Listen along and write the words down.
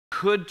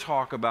could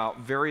talk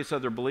about various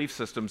other belief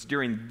systems.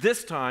 During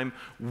this time,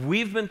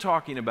 we've been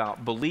talking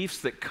about beliefs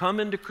that come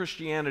into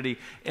Christianity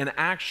and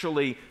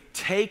actually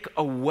take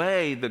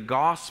away the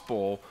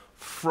gospel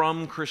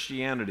from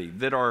Christianity,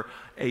 that are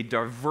a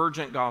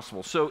divergent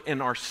gospel. So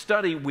in our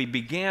study, we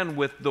began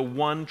with the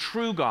one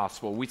true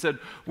gospel. We said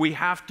we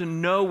have to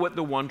know what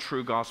the one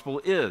true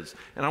gospel is.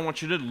 And I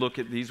want you to look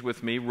at these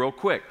with me real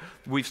quick.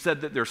 We've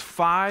said that there's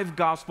 5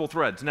 gospel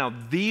threads. Now,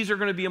 these are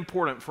going to be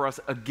important for us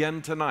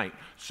again tonight.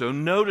 So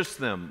notice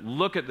them,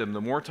 look at them.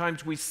 The more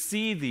times we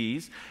see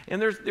these,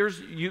 and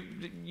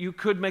you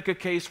could make a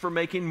case for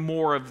making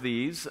more of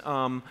these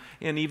and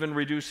even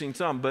reducing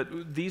some,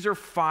 but these are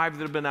 5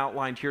 that have been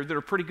outlined here that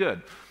are pretty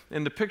good.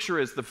 And the picture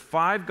is the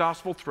 5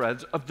 gospel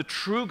threads of the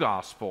true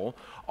gospel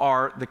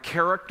are the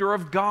character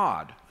of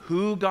God,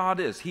 who God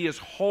is. He is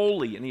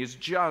holy, and He is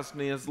just,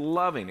 and He is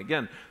loving.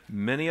 Again,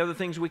 many other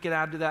things we could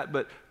add to that,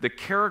 but the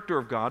character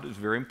of God is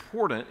very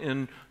important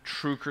in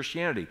true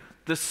Christianity.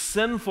 The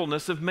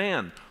sinfulness of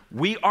man.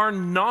 We are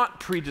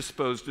not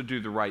predisposed to do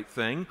the right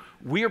thing.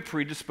 We are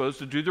predisposed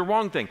to do the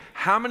wrong thing.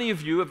 How many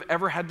of you have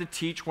ever had to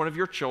teach one of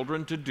your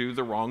children to do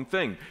the wrong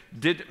thing?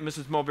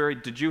 Mrs. Mulberry,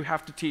 did you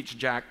have to teach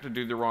Jack to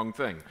do the wrong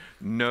thing?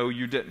 No,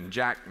 you didn't.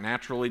 Jack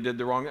naturally did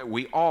the wrong thing.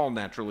 We all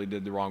naturally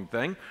did the wrong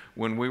thing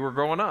when we were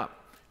growing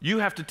up. You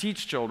have to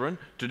teach children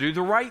to do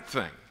the right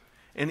thing.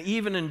 And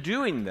even in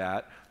doing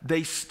that,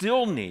 they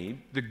still need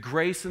the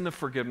grace and the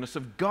forgiveness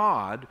of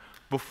God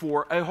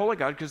before a holy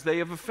God, because they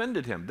have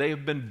offended Him. They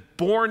have been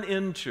born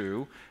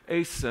into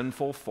a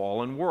sinful,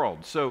 fallen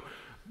world. So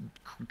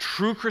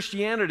true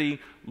Christianity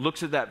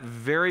looks at that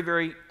very,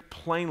 very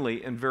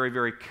plainly and very,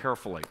 very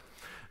carefully.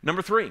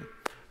 Number 3,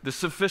 the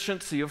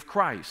sufficiency of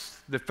Christ.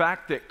 The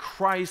fact that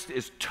Christ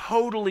is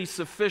totally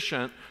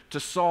sufficient to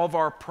solve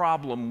our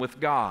problem with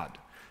God.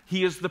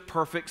 He is the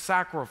perfect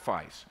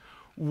sacrifice.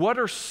 What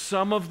are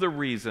some of the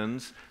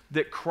reasons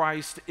that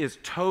Christ is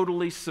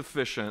totally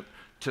sufficient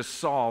to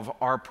solve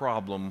our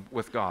problem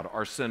with God,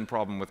 our sin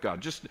problem with God?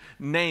 Just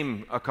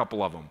name a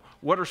couple of them.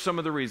 What are some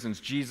of the reasons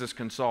Jesus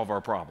can solve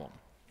our problem?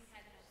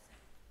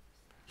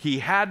 He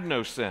had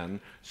no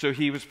sin, so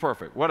He was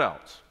perfect. What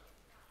else?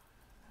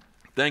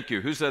 Thank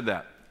you. Who said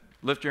that?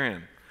 Lift your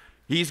hand.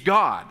 He's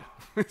God.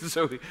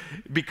 So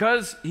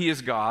because He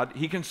is God,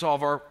 He can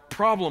solve our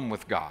problem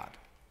with God.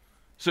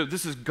 So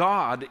this is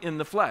God in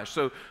the flesh.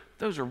 So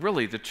those are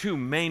really the 2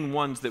 main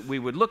ones that we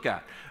would look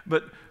at.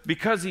 But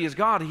because He is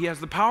God, He has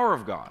the power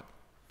of God.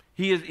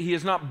 He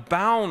is not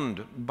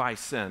bound by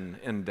sin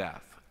and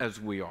death as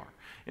we are.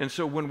 And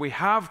so when we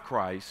have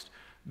Christ,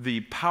 the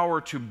power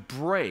to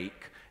break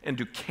and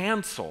to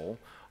cancel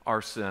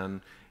our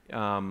sin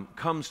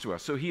comes to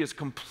us. So He is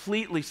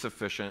completely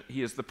sufficient.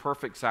 He is the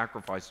perfect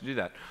sacrifice to do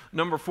that.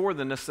 Number 4,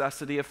 the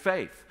necessity of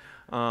faith.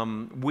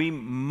 We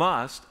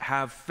must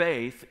have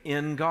faith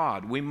in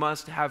God. We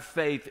must have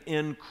faith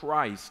in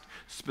Christ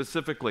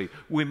specifically.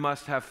 We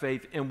must have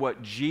faith in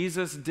what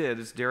Jesus did.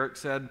 As Derek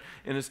said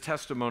in his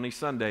testimony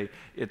Sunday,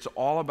 it's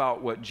all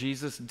about what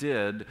Jesus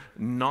did,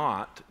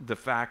 not the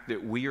fact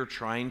that we are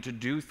trying to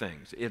do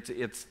things.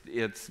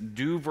 It's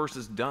do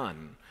versus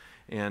done.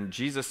 And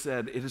Jesus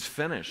said, "It is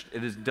finished.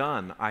 It is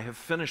done. I have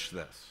finished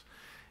this."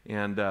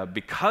 And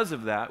because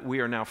of that, we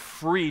are now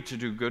free to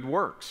do good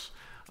works.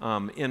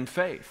 In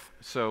faith.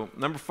 So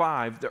number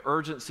 5, the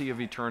urgency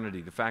of eternity,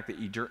 the fact that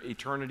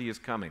eternity is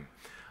coming.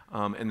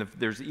 And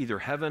there's either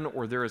heaven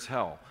or there is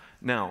hell.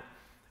 Now,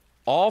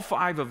 all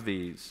 5 of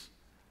these,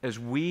 as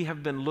we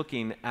have been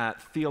looking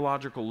at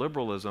theological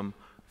liberalism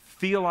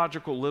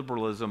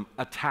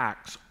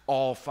attacks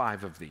all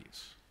 5 of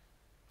these.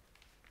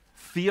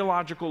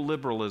 Theological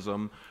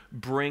liberalism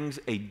brings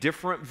a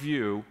different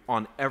view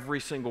on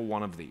every single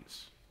one of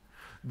these.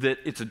 That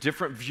it's a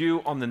different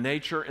view on the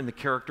nature and the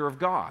character of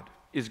God.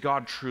 Is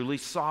God truly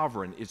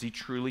sovereign? Is He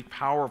truly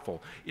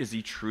powerful? Is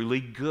He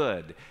truly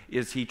good?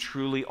 Is He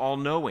truly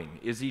all-knowing?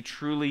 Is He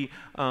truly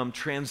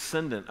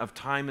transcendent of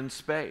time and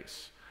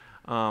space?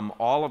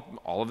 All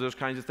of those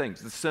kinds of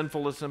things. The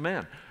sinfulness of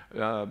man.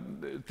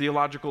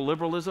 Theological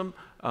liberalism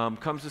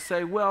comes to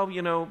say, well,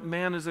 you know,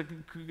 man is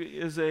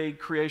a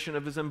creation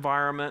of his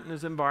environment, and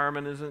his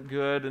environment isn't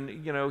good,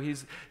 and you know,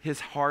 his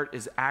heart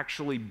is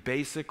actually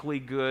basically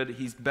good.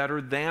 He's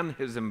better than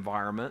his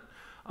environment.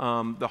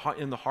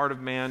 In the heart of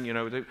man, you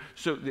know,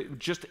 so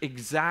just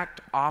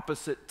exact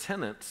opposite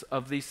tenets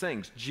of these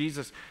things.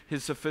 Jesus,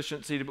 His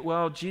sufficiency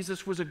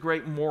Jesus was a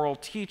great moral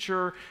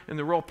teacher, and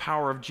the real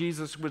power of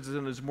Jesus was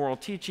in His moral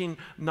teaching,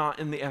 not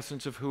in the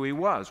essence of who He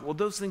was. Well,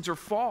 those things are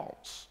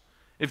false.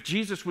 If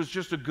Jesus was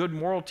just a good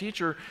moral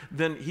teacher,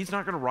 then He's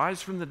not going to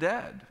rise from the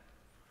dead.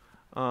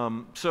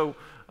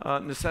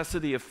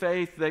 Necessity of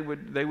faith, they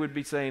would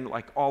be saying,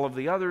 like all of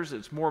the others,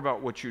 it's more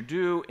about what you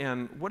do.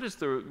 And what is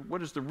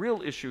the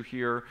real issue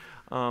here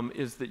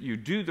is that you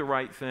do the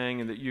right thing,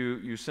 and that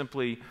you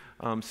simply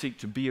seek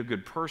to be a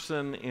good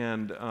person,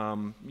 and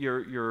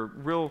your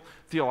real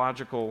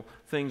theological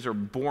things are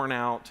borne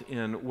out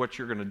in what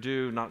you're going to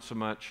do, not so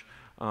much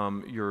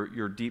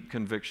your deep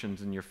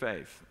convictions in your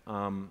faith.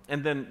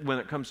 And then when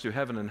it comes to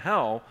heaven and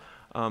hell,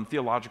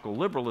 theological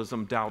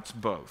liberalism doubts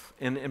both.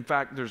 And in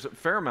fact, there's a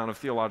fair amount of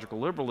theological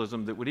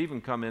liberalism that would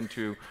even come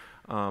into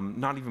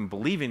not even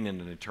believing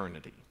in an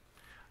eternity.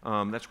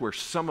 That's where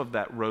some of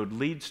that road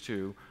leads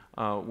to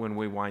when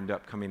we wind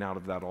up coming out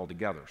of that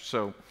altogether.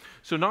 So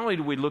not only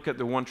do we look at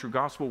the one true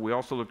gospel, we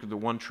also look at the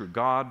one true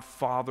God,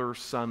 Father,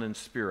 Son, and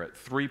Spirit.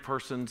 3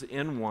 persons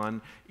in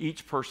one,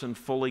 each person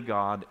fully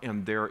God,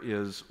 and there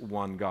is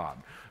one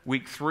God.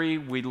 Week 3,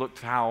 we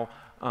looked how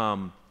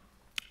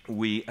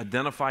we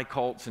identify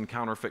cults and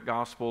counterfeit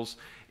gospels,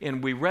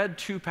 and we read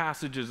 2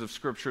 passages of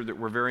Scripture that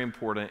were very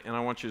important, and I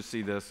want you to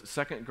see this.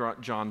 2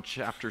 John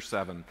chapter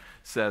 7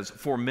 says,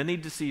 "For many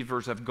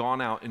deceivers have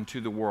gone out into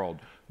the world,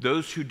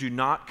 those who do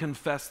not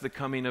confess the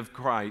coming of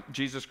Christ,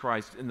 Jesus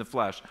Christ in the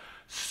flesh,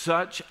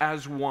 such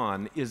as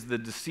one is the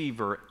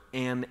deceiver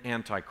and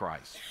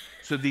antichrist."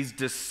 So these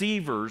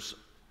deceivers,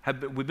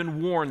 we've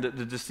been warned that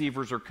the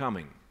deceivers are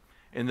coming,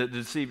 and that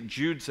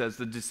Jude says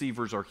the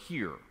deceivers are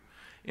here.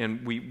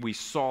 And we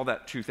saw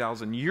that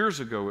 2,000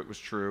 years ago it was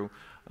true.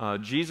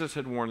 Jesus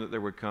had warned that they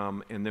would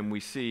come, and then we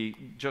see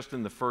just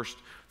in the first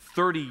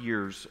 30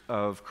 years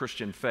of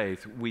Christian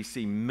faith, we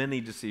see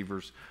many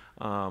deceivers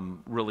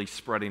really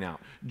spreading out.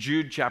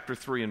 Jude chapter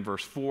 3 and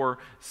verse 4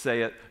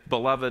 say it,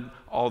 "Beloved,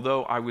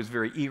 although I was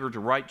very eager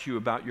to write to you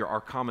about our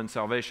common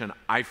salvation,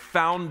 I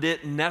found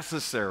it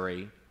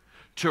necessary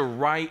to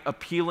write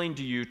appealing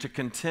to you to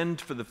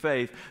contend for the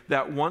faith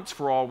that once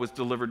for all was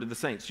delivered to the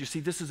saints." You see,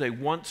 this is a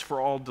once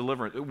for all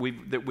deliverance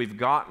that we've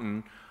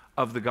gotten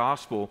of the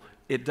gospel.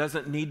 It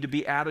doesn't need to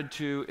be added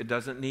to. It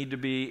doesn't need to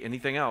be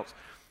anything else.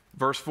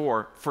 Verse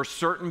 4, "For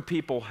certain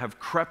people have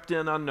crept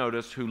in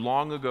unnoticed who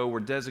long ago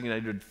were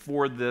designated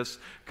for this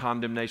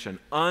condemnation.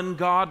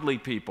 Ungodly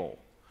people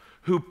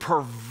who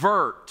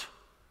pervert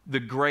the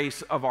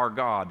grace of our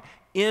God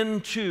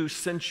into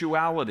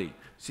sensuality."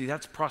 See,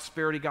 that's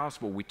prosperity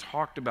gospel. We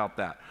talked about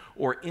that.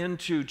 Or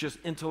into just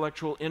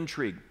intellectual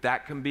intrigue.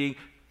 That can be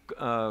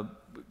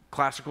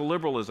classical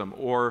liberalism,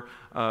 or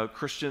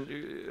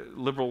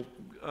Christianity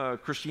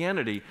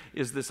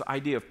is this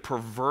idea of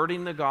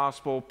perverting the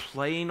gospel,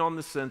 playing on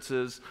the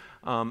senses,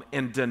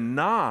 and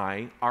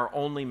deny our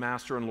only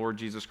master and Lord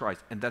Jesus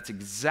Christ. And that's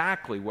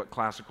exactly what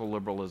classical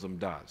liberalism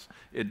does.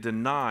 It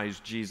denies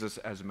Jesus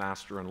as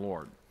master and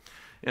Lord.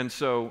 And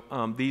so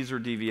these are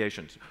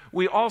deviations.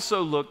 We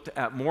also looked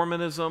at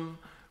Mormonism.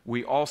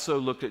 We also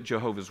looked at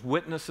Jehovah's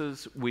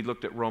Witnesses. We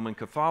looked at Roman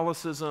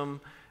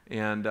Catholicism.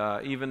 And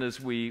even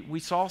as we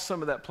saw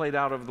some of that played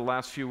out over the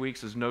last few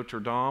weeks as Notre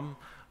Dame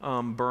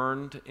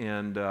burned.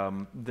 And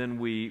then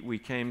we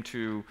came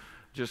to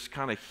just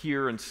kind of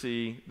hear and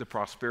see the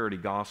prosperity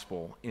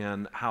gospel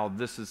and how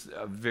this is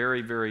a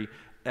very, very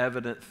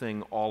evident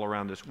thing all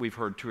around us. We've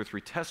heard 2 or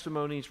 3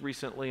 testimonies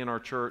recently in our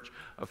church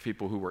of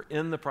people who were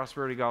in the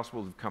prosperity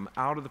gospel, who've come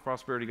out of the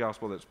prosperity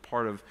gospel. That's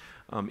part of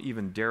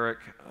even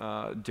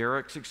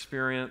Derek's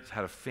experience.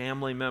 Had a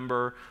family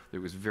member that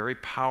was very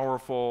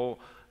powerful,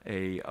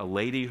 a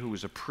lady who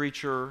was a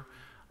preacher,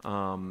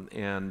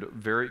 and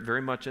very,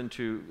 very much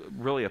into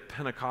really a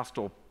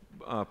Pentecostal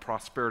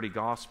prosperity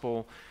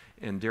gospel.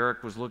 And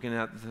Derek was looking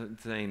at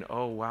saying,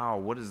 "Oh, wow,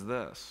 what is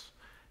this?"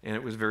 And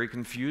it was very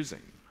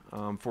confusing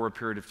for a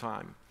period of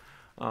time.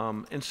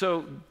 And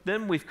so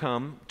then we've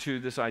come to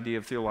this idea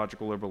of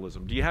theological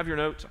liberalism. Do you have your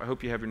notes? I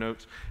hope you have your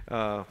notes.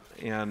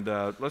 And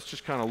let's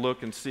just kind of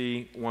look and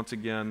see once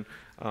again.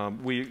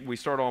 We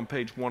start on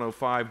page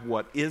 105.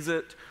 What is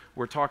it?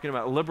 We're talking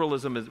about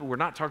liberalism. We're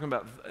not talking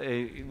about,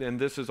 and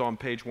this is on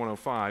page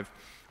 105,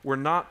 we're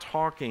not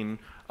talking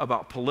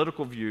about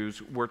political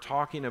views. We're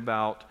talking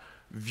about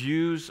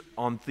views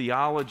on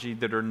theology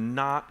that are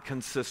not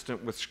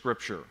consistent with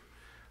Scripture.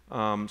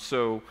 That's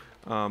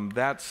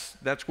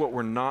what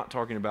we're not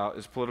talking about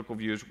is political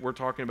views. We're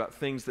talking about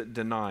things that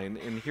deny.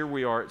 And here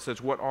we are. It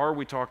says, what are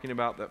we talking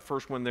about? That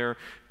first one there,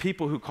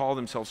 people who call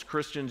themselves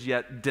Christians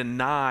yet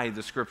deny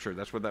the Scripture.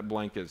 That's what that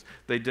blank is.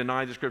 They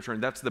deny the Scripture,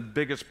 and that's the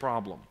biggest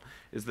problem,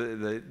 is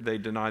that they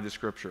deny the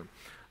Scripture.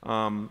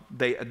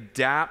 They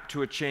adapt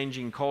to a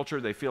changing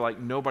culture. They feel like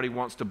nobody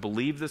wants to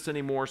believe this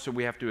anymore, so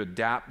we have to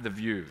adapt the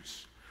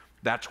views.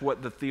 That's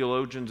what the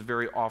theologians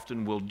very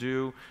often will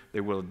do.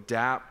 They will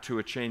adapt to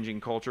a changing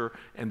culture,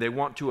 and they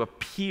want to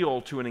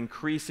appeal to an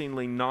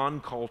increasingly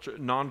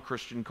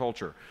non-Christian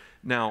culture.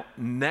 Now,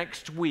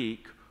 next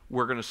week,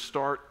 we're going to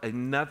start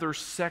another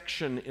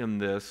section in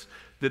this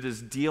that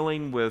is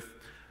dealing with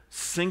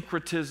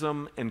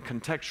syncretism and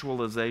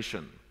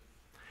contextualization.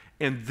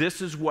 And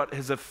this is what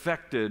has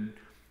affected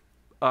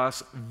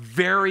us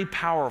very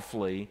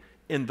powerfully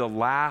in the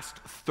last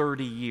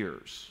 30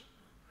 years.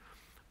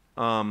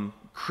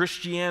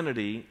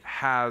 Christianity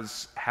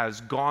has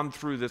gone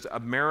through this.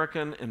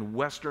 American and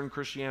Western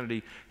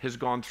Christianity has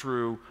gone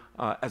through,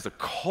 as a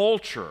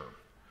culture,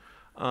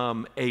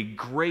 a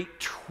great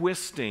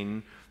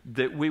twisting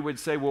that we would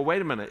say, well,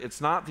 wait a minute, it's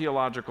not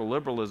theological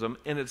liberalism,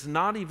 and it's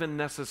not even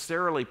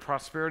necessarily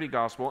prosperity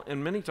gospel,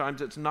 and many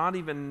times it's not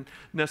even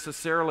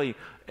necessarily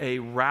a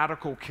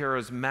radical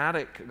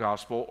charismatic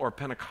gospel or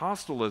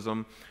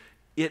Pentecostalism.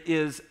 It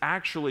is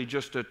actually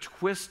just a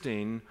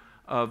twisting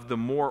of the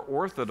more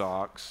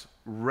orthodox,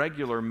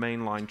 regular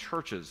mainline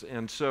churches.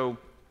 And so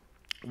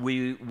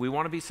we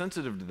want to be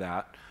sensitive to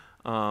that.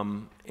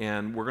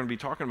 And we're going to be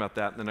talking about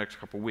that in the next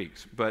couple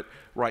weeks. But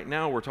right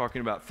now we're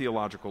talking about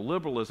theological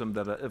liberalism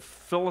that at a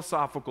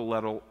philosophical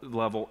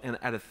level and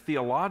at a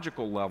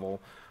theological level,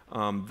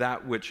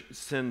 that which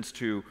tends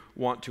to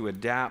want to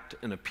adapt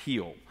and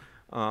appeal.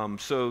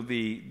 So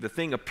the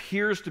thing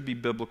appears to be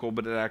biblical,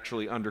 but it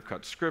actually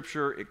undercuts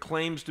Scripture. It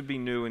claims to be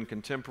new and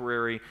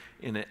contemporary,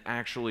 and it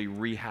actually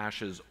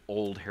rehashes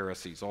old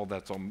heresies. All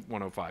that's on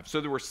 105. So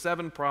there were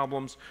 7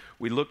 problems.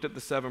 We looked at the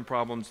 7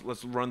 problems.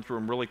 Let's run through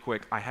them really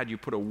quick. I had you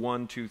put a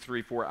 1, 2,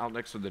 3, 4 out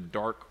next to the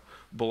dark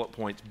bullet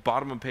points.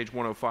 Bottom of page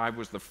 105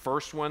 was the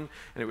first one,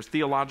 and it was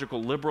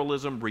theological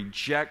liberalism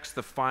rejects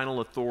the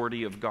final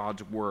authority of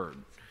God's Word.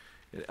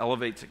 It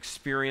elevates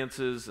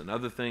experiences and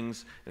other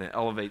things, and it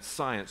elevates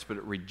science, but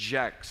it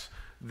rejects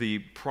the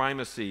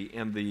primacy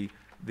and the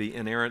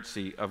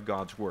inerrancy of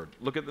God's Word.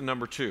 Look at the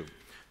number 2.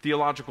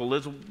 Theological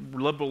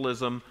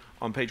liberalism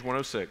on page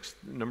 106.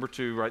 Number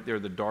 2 right there,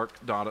 the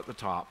dark dot at the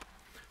top.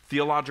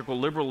 Theological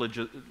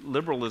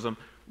liberalism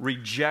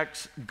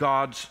rejects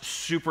God's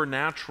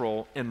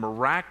supernatural and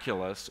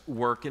miraculous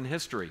work in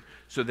history.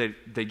 So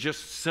they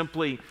just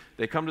simply,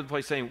 they come to the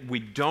place saying, we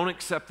don't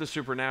accept the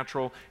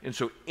supernatural, and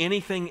so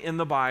anything in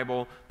the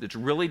Bible that's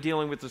really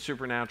dealing with the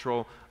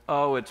supernatural,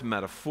 oh, it's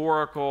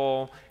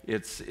metaphorical,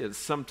 it's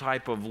some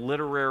type of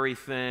literary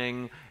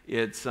thing,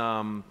 it's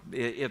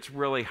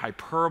really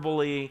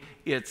hyperbole,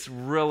 it's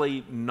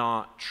really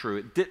not true.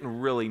 It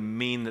didn't really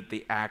mean that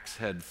the axe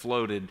head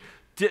floated,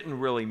 didn't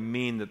really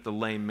mean that the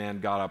lame man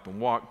got up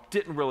and walked,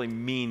 didn't really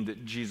mean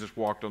that Jesus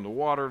walked on the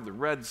water. The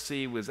Red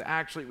Sea was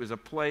actually, it was a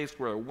place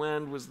where a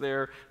wind was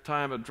there,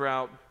 time of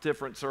drought,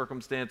 different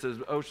circumstances,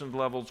 ocean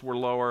levels were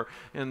lower,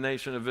 and the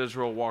nation of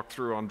Israel walked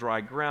through on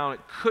dry ground. It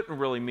couldn't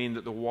really mean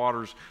that the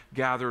waters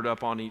gathered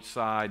up on each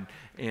side,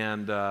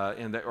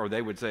 or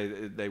they would say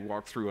they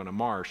walked through in a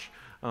marsh.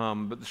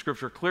 But the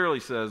Scripture clearly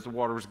says the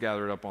water was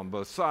gathered up on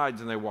both sides,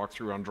 and they walked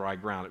through on dry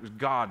ground. It was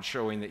God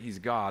showing that He's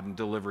God and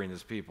delivering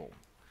His people.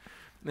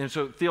 And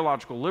so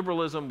theological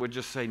liberalism would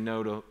just say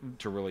no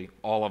to really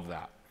all of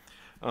that.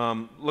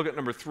 Look at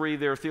number 3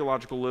 there.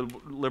 Theological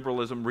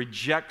liberalism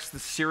rejects the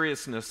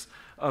seriousness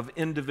of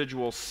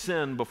individual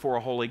sin before a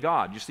holy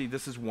God. You see,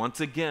 this is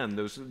once again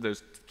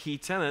those key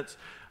tenets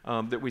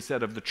that we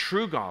said of the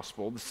true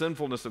gospel, the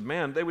sinfulness of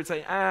man. They would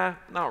say,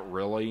 not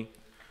really.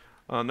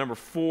 Number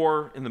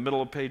 4, in the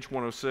middle of page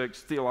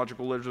 106,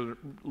 theological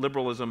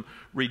liberalism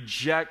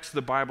rejects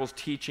the Bible's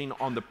teaching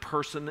on the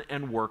person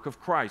and work of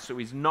Christ. So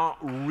He's not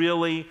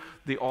really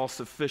the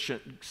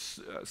all-sufficient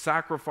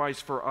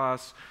sacrifice for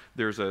us.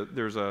 There's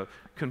a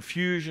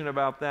confusion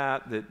about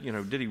that, did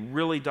He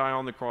really die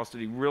on the cross?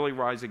 Did He really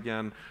rise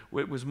again?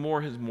 It was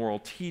more His moral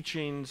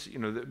teachings,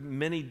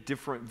 many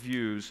different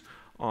views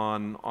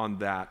on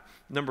that.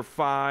 Number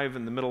 5,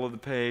 in the middle of the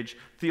page,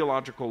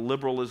 theological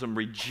liberalism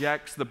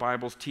rejects the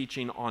Bible's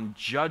teaching on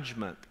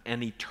judgment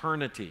and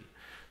eternity.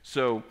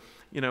 So,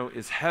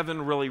 is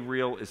heaven really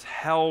real? Is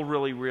hell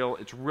really real?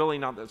 It's really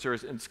not that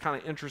serious. And it's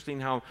kind of interesting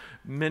how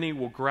many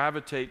will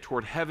gravitate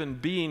toward heaven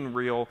being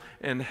real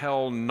and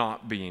hell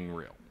not being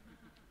real.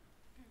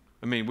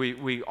 I mean,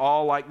 we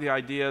all like the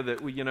idea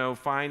that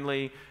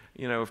finally,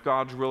 if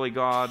God's really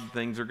God,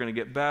 things are going to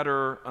get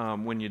better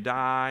when you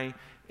die.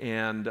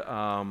 And,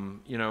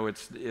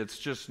 it's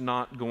just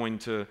not going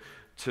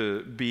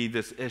to be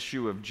this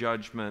issue of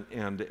judgment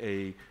and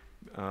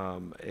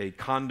a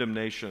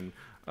condemnation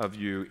of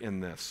you in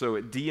this. So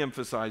it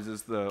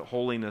de-emphasizes the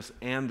holiness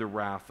and the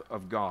wrath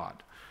of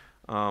God.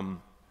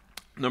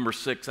 Number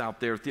 6 out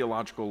there,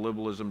 theological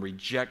liberalism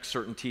rejects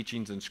certain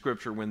teachings in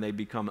Scripture when they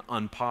become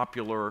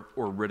unpopular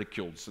or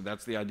ridiculed. So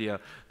that's the idea.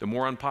 The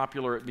more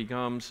unpopular it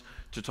becomes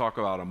to talk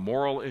about a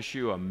moral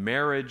issue, a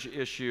marriage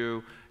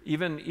issue,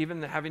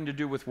 even having to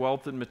do with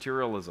wealth and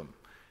materialism.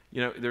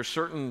 There's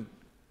certain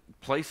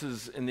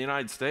places in the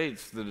United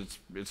States that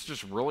it's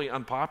just really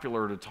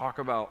unpopular to talk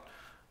about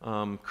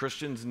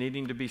Christians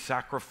needing to be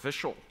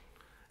sacrificial.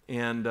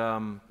 And,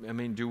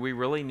 do we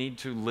really need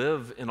to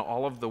live in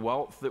all of the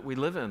wealth that we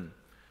live in?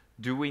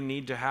 Do we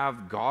need to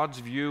have God's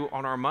view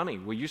on our money?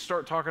 Well, you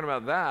start talking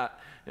about that,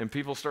 and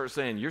people start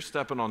saying, you're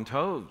stepping on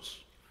toes.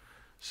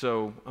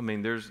 So,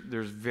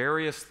 there's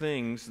various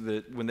things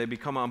that when they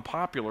become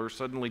unpopular,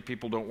 suddenly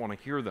people don't want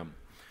to hear them.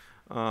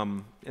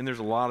 And there's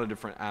a lot of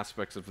different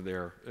aspects of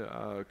there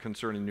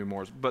concerning new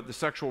morals. But the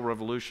sexual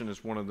revolution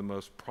is one of the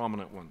most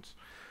prominent ones.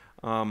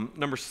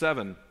 Number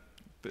 7,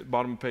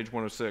 bottom of page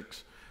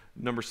 106.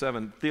 Number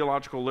 7,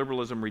 theological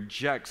liberalism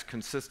rejects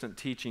consistent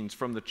teachings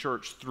from the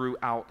church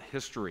throughout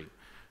history.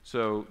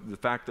 So the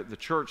fact that the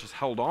church has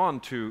held on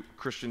to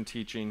Christian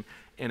teaching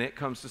and it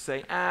comes to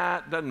say,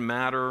 it doesn't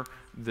matter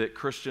that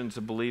Christians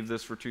have believed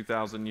this for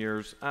 2,000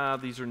 years.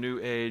 These are new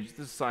age.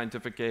 This is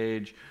scientific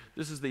age.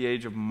 This is the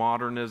age of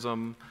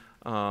modernism.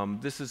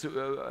 This is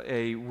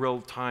a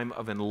real time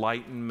of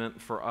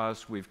enlightenment for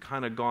us. We've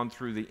kind of gone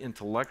through the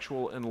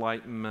intellectual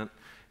enlightenment,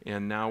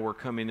 and now we're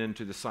coming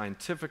into the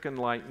scientific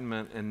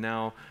enlightenment, and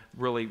now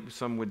really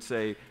some would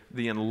say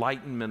the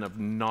enlightenment of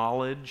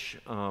knowledge,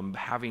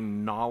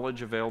 having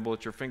knowledge available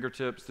at your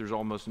fingertips. There's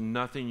almost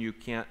nothing you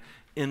can't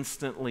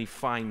instantly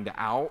find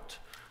out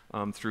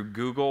through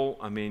Google.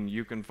 I mean,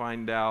 you can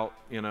find out,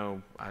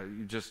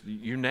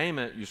 you name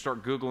it, you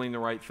start Googling the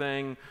right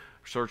thing,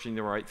 searching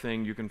the right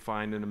thing, you can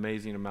find an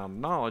amazing amount of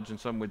knowledge. And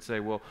some would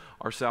say, well,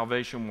 our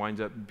salvation winds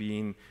up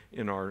being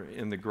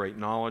in the great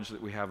knowledge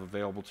that we have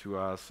available to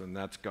us, and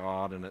that's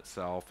God in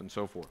itself, and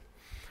so forth.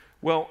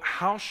 Well,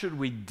 how should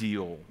we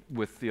deal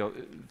with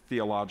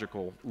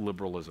theological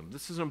liberalism?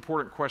 This is an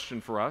important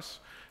question for us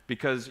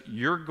because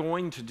you're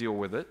going to deal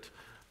with it.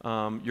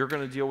 You're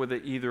going to deal with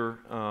it either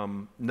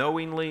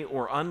knowingly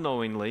or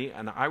unknowingly,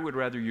 and I would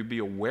rather you be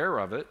aware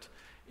of it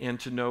and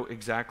to know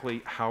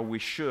exactly how we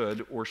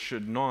should or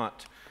should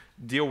not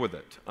deal with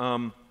it.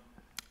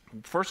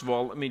 First of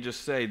all, let me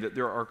just say that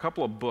there are a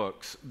couple of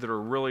books that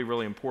are really,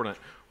 really important.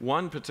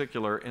 One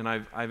particular, and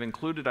I've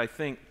included, I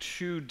think,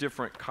 2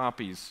 different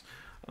copies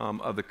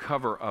of the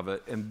cover of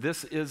it, and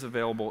this is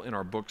available in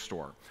our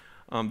bookstore.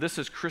 This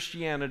is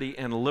Christianity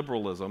and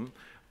Liberalism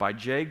by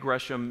J.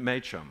 Gresham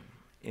Machen.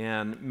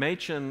 And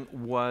Machen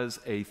was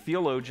a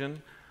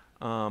theologian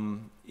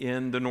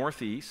in the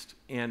Northeast,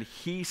 and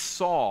he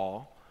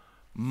saw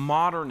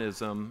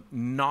modernism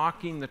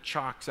knocking the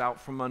chocks out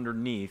from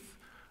underneath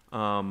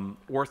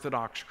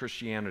Orthodox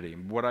Christianity.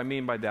 What I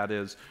mean by that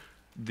is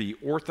the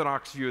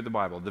Orthodox view of the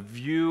Bible, the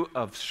view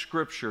of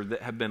Scripture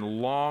that had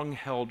been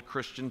long-held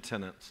Christian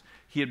tenets.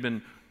 He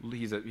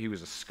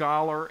was a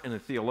scholar and a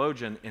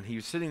theologian, and he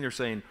was sitting there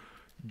saying,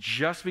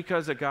 just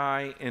because a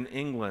guy in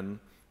England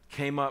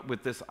came up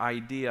with this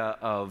idea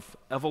of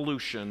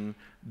evolution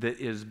that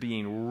is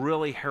being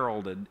really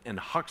heralded, and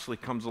Huxley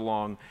comes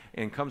along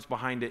and comes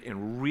behind it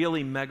and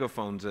really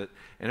megaphones it,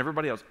 and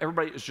everybody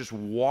is just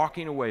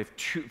walking away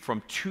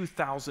from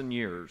 2,000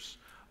 years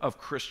of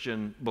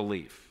Christian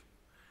belief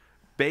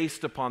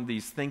based upon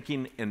these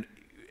thinking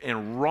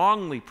and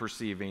wrongly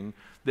perceiving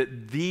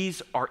that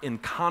these are in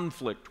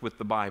conflict with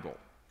the Bible.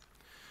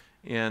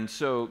 And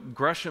so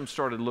Gresham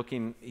started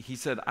looking, he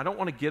said, I don't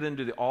want to get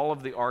into all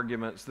of the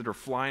arguments that are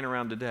flying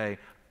around today.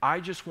 I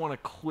just want to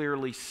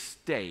clearly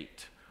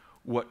state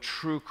what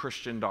true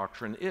Christian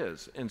doctrine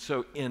is. And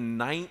so in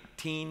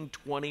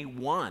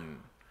 1921,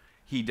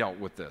 he dealt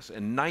with this.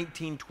 In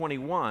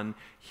 1921,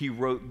 he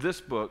wrote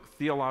this book,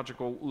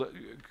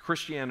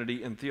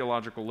 Christianity and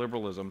Theological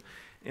Liberalism.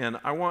 And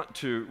I want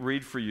to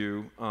read for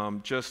you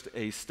just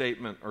a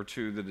statement or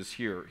two that is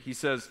here. He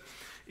says,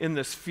 in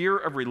the sphere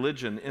of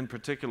religion in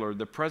particular,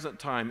 the present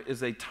time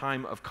is a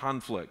time of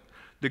conflict.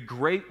 The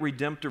great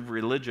redemptive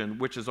religion,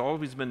 which has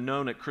always been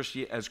known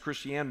as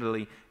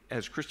Christianity,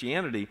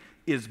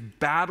 is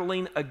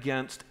battling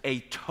against a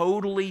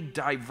totally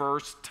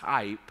diverse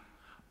type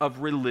of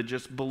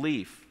religious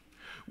belief,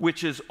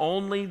 which is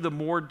only the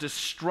more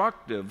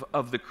destructive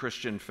of the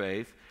Christian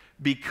faith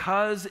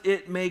because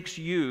it makes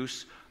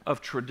use of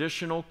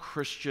traditional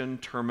Christian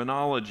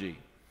terminology.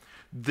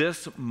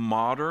 This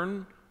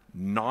modern,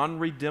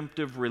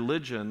 non-redemptive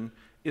religion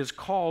is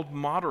called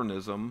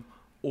modernism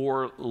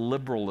or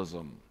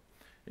liberalism.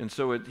 And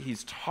so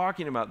he's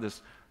talking about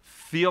this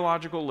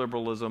theological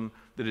liberalism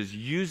that is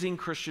using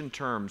Christian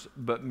terms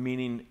but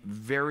meaning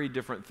very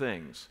different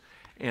things.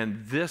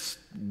 And this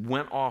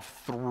went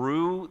off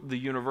through the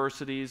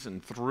universities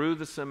and through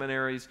the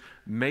seminaries,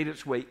 made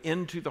its way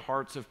into the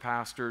hearts of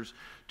pastors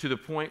to the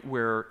point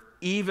where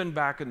even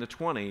back in the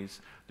 20s,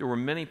 there were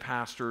many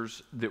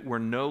pastors that were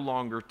no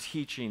longer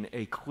teaching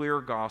a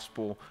clear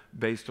gospel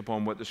based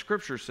upon what the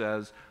Scripture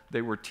says.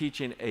 They were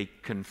teaching a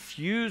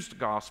confused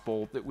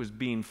gospel that was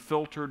being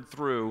filtered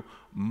through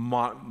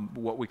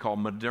what we call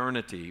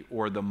modernity,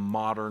 or the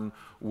modern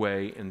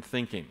way in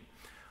thinking.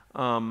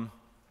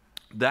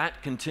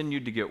 That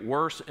continued to get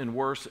worse and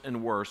worse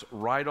and worse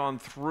right on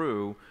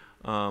through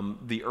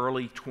the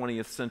early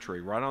 20th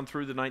century. Right on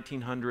through the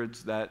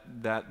 1900s,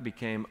 that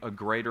became a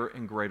greater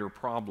and greater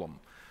problem.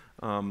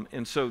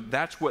 And so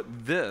that's what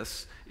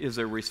this is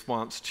a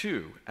response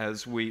to.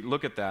 As we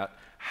look at that,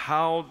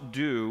 how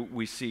do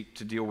we seek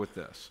to deal with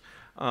this?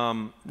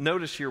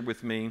 Notice here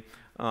with me,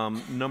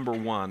 number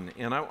one,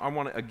 and I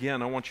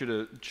want you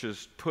to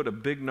just put a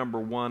big number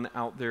one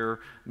out there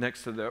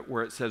next to that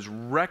where it says,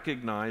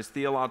 recognize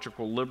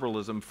theological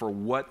liberalism for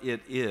what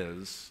it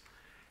is,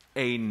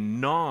 a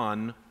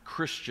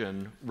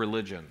non-Christian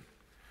religion.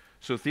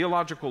 So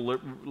theological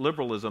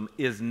liberalism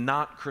is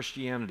not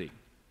Christianity.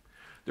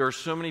 There are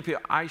so many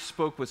people. I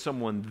spoke with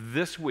someone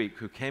this week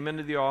who came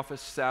into the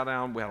office, sat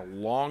down, we had a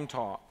long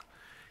talk,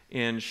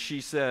 and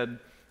she said,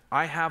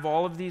 I have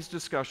all of these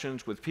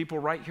discussions with people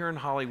right here in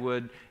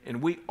Hollywood,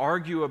 and we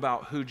argue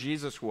about who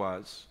Jesus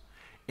was,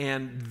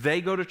 and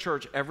they go to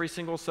church every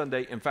single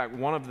Sunday. In fact,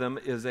 one of them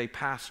is a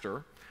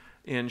pastor,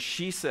 and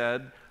she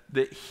said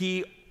that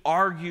he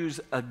argues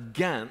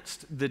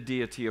against the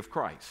deity of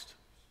Christ.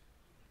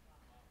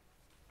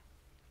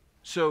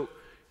 So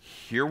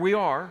here we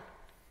are.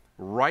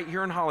 right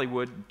here in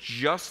Hollywood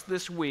just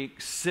this week,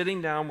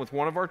 sitting down with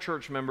one of our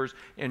church members,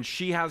 and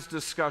she has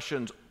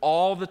discussions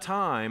all the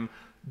time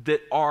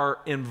that are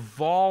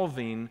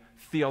involving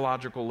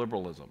theological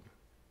liberalism.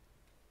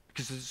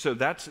 So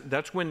that's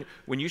when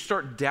you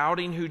start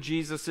doubting who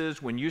Jesus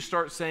is, when you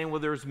start saying, well,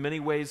 there's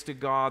many ways to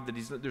God,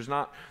 that there's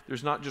not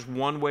just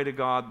one way to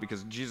God,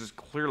 because Jesus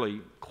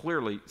clearly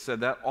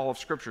said that. All of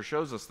Scripture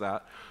shows us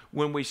that.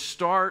 When we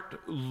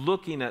start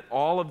looking at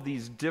all of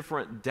these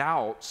different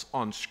doubts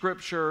on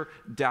Scripture,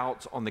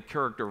 doubts on the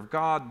character of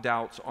God,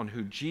 doubts on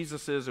who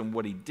Jesus is and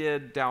what he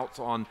did, doubts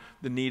on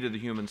the need of the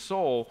human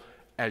soul,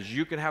 as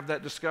you can have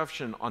that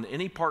discussion on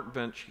any park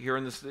bench here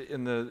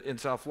in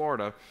South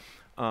Florida,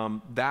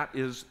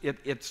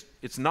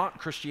 it's not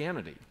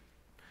Christianity,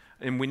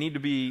 and we need to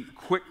be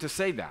quick to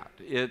say that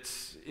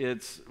it's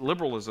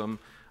liberalism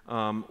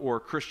or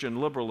Christian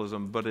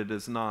liberalism, but it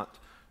is not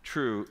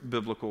true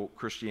biblical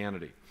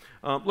Christianity.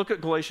 Look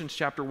at Galatians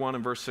chapter 1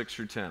 and verse 6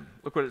 through 10.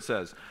 Look what it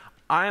says.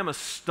 I am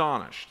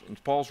astonished,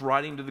 and Paul's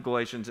writing to the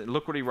Galatians, and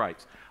look what he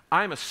writes.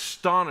 I am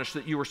astonished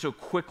that you are so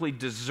quickly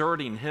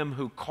deserting him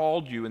who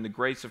called you in the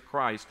grace of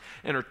Christ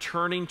and are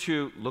turning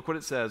to, look what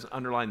it says,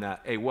 underline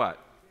that, a what?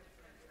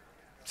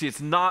 See,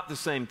 it's not the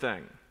same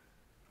thing.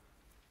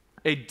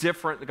 A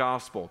different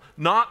gospel.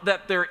 Not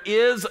that there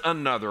is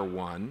another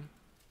one,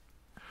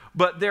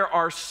 but there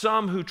are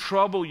some who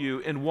trouble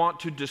you and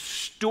want to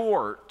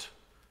distort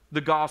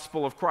the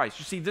gospel of Christ.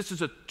 You see, this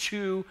is a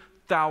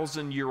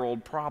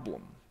 2,000-year-old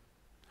problem.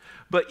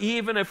 But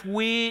even if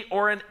we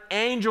or an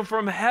angel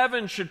from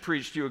heaven should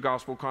preach to you a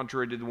gospel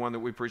contrary to the one that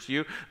we preach to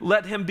you,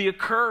 let him be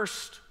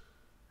accursed.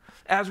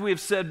 As we have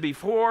said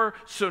before,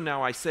 so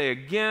now I say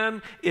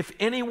again, if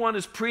anyone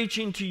is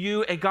preaching to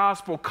you a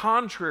gospel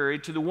contrary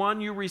to the one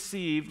you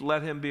received,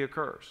 let him be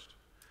accursed.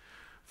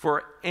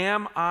 For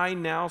am I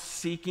now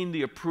seeking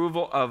the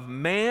approval of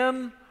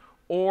man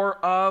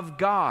or of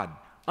God?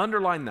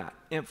 Underline that.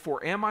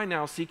 For am I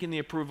now seeking the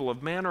approval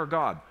of man or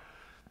God?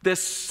 The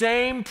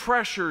same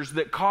pressures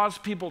that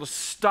caused people to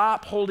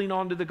stop holding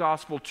on to the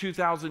gospel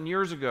 2,000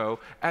 years ago,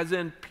 as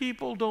in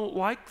people don't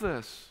like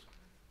this,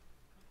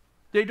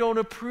 they don't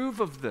approve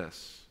of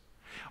this,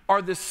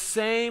 are the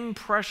same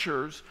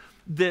pressures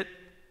that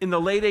in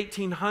the late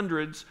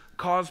 1800s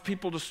caused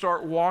people to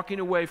start walking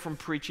away from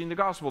preaching the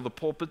gospel. The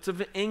pulpits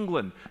of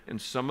England and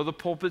some of the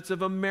pulpits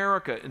of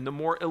America in the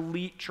more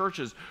elite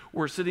churches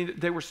were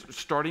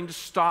starting to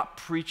stop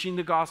preaching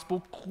the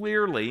gospel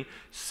clearly,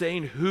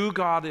 saying who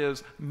God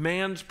is,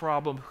 man's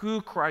problem,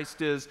 who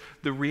Christ is,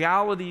 the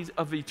realities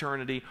of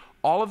eternity.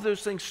 All of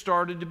those things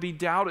started to be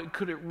doubted.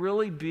 Could it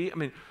really be? I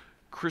mean,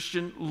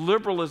 Christian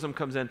liberalism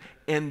comes in,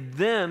 and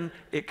then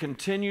it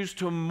continues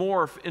to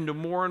morph into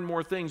more and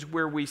more things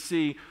where we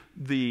see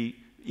the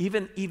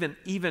even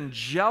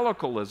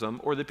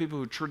evangelicalism, or the people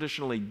who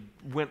traditionally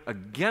went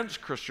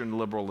against Christian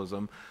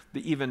liberalism,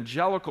 the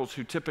evangelicals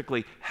who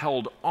typically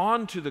held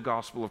on to the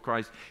gospel of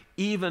Christ,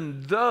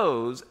 even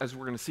those, as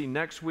we're going to see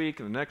next week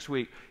and the next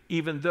week,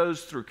 even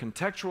those through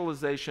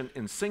contextualization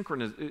and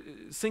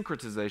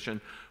syncretization,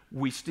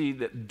 we see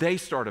that they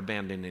start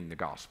abandoning the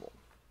gospel.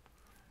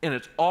 And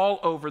it's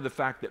all over the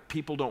fact that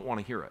people don't want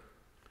to hear it.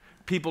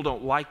 People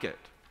don't like it.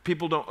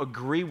 People don't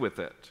agree with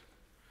it.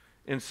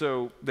 And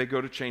so they go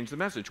to change the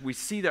message. We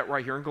see that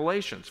right here in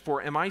Galatians.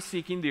 For am I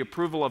seeking the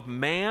approval of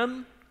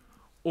man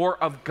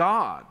or of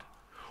God?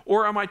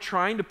 Or am I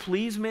trying to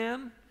please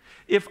man?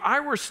 If I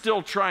were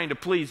still trying to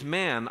please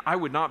man, I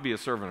would not be a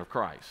servant of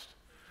Christ.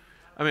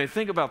 I mean,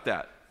 think about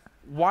that.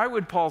 Why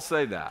would Paul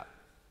say that?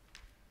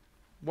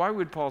 Why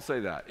would Paul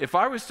say that? If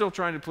I was still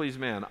trying to please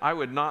man, I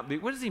would not be.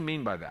 What does he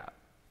mean by that?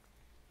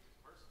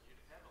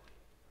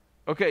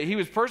 Okay, he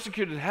was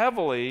persecuted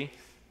heavily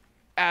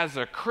as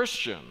a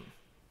Christian.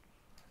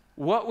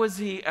 What was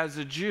he as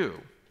a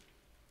Jew?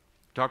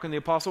 Talking to the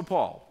Apostle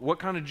Paul. What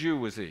kind of Jew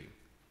was he?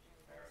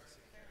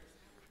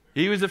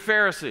 He was a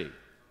Pharisee.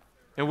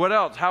 And what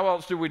else? How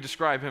else do we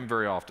describe him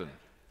very often?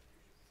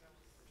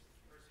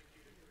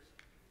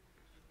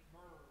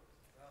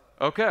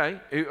 Okay,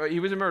 he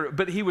was a murderer,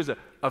 but he was a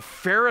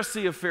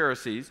Pharisee of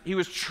Pharisees. He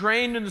was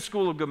trained in the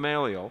school of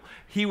Gamaliel.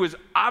 He was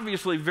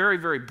obviously very,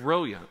 very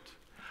brilliant.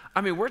 I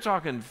mean, we're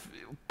talking,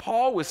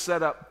 Paul was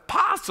set up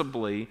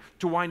possibly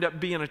to wind up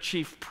being a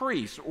chief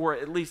priest, or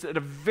at least at a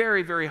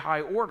very, very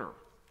high order.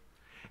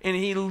 And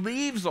he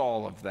leaves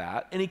all of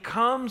that, and he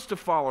comes to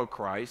follow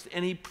Christ,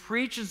 and he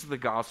preaches the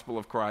gospel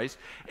of Christ,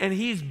 and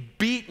he's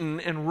beaten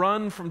and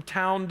run from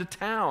town to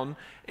town,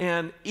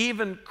 and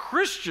even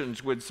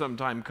Christians would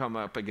sometime come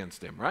up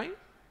against him, right?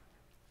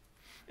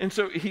 And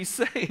so he's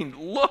saying,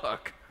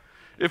 look,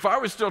 if I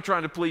was still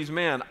trying to please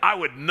man, I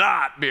would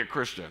not be a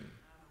Christian.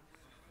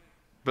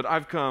 But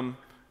I've come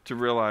to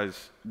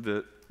realize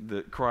that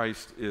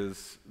Christ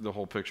is the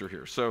whole picture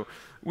here. So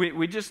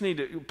we just need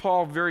to,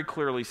 Paul very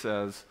clearly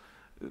says,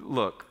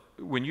 look,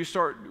 when you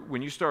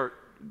start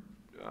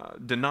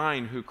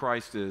denying who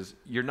Christ is,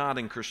 you're not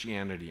in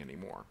Christianity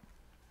anymore.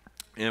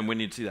 And we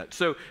need to see that.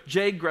 So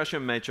J.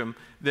 Gresham Machen,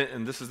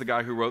 and this is the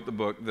guy who wrote the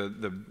book,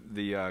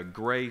 the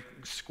gray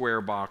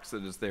square box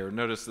that is there.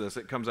 Notice this,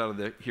 it comes out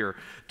of here.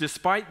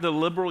 Despite the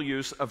liberal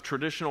use of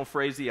traditional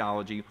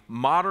phraseology,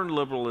 modern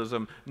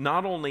liberalism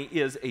not only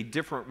is a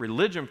different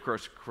religion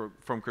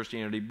from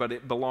Christianity, but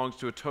it belongs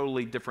to a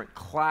totally different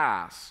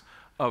class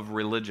of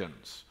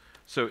religions.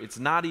 So it's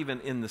not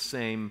even in the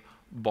same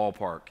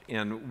ballpark.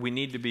 And we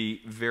need to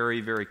be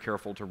very, very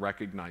careful to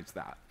recognize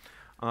that.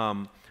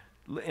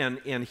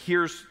 And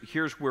here's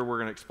where we're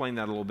going to explain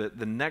that a little bit.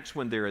 The next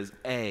one there is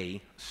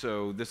A,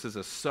 so this is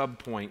a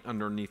sub-point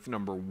underneath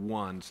number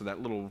 1, so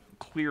that little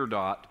clear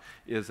dot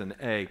is an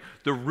A.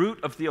 The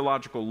root of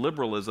theological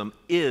liberalism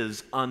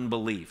is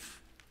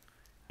unbelief.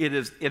 It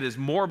is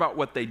more about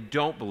what they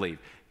don't believe.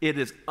 It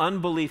is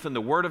unbelief in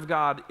the Word of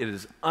God. It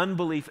is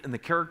unbelief in the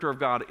character of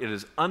God. It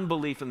is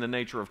unbelief in the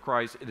nature of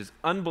Christ. It is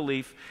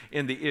unbelief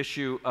in the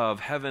issue of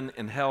heaven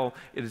and hell.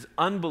 It is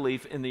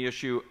unbelief in the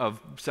issue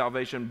of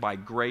salvation by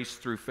grace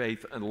through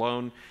faith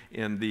alone,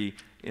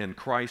 in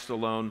Christ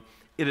alone.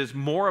 It is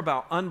more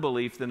about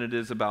unbelief than it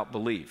is about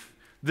belief.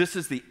 This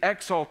is the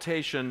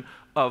exaltation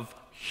of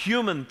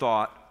human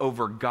thought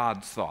over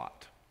God's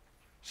thought.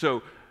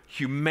 So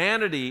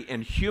humanity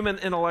and human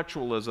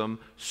intellectualism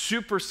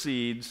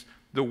supersedes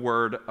the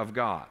Word of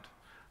God.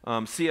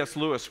 C.S.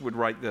 Lewis would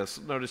write this.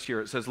 Notice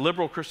here, it says,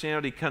 liberal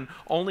Christianity can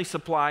only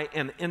supply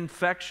an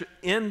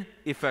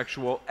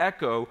ineffectual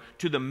echo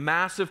to the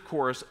massive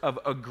chorus of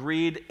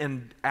agreed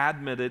and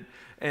admitted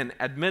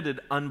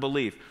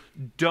unbelief.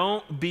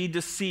 Don't be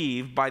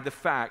deceived by the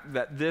fact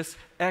that this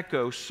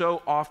echo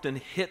so often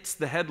hits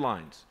the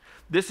headlines.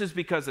 This is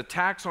because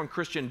attacks on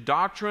Christian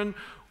doctrine,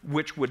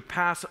 which would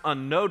pass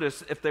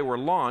unnoticed if they were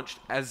launched,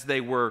 as they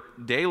were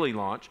daily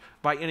launched,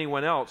 by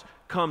anyone else,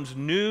 comes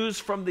news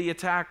from the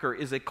attacker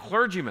is a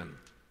clergyman.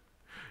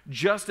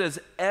 Just as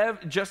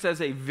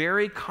a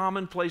very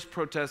commonplace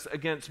protest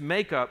against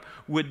makeup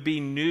would be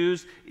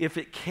news if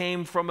it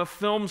came from a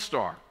film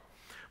star.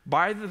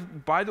 By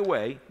the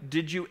way,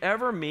 did you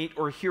ever meet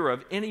or hear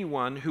of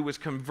anyone who was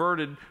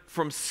converted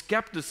from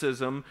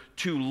skepticism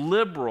to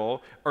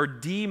liberal or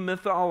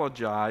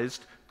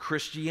demythologized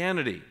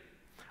Christianity?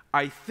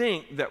 I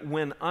think that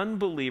when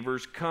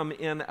unbelievers come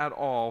in at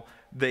all,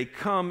 they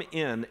come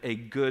in a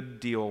good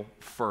deal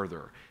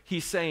further.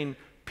 He's saying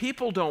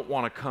people don't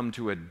want to come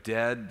to a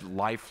dead,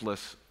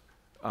 lifeless,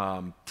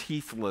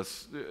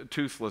 toothless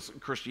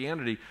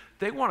Christianity.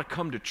 They want to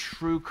come to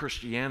true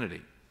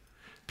Christianity.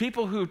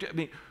 People who,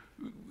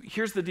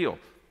 here's the deal.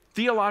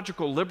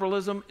 Theological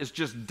liberalism is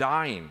just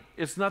dying.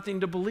 It's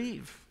nothing to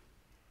believe.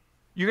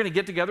 You're going to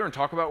get together and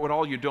talk about what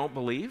all you don't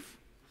believe?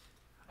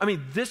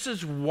 This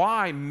is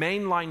why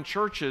mainline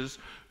churches,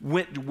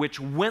 which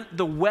went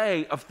the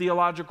way of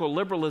theological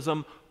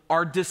liberalism,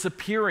 are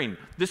disappearing.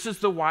 This is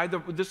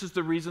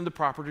the reason the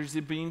properties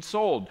are being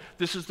sold.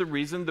 This is the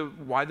reason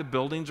why the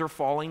buildings are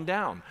falling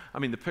down.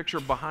 The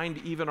picture behind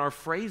even our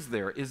phrase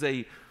there is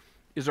a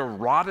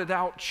rotted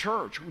out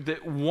church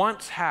that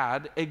once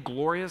had a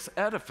glorious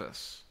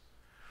edifice.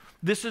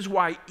 This is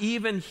why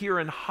even here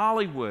in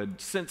Hollywood,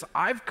 since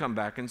I've come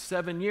back in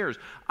 7 years,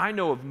 I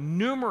know of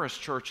numerous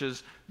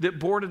churches that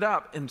boarded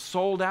up and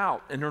sold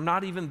out and are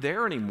not even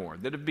there anymore,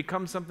 that have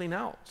become something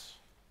else.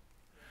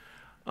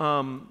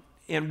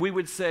 And we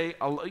would say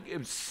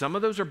some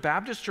of those are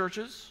Baptist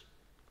churches,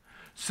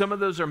 some of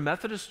those are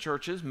Methodist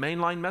churches,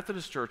 mainline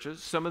Methodist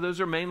churches, some of those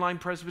are mainline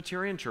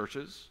Presbyterian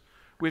churches.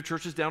 We have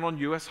churches down on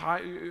US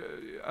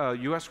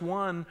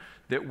 1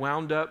 that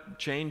wound up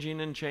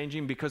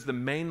changing because the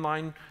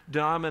mainline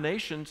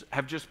denominations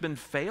have just been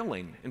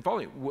failing and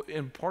falling.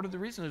 And part of the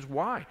reason is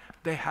why?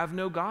 They have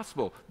no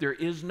gospel. There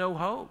is no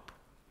hope.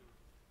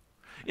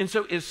 And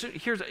so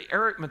here's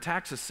Eric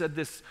Metaxas said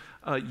this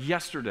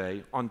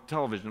yesterday on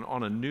television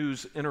on a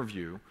news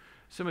interview.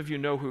 Some of you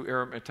know who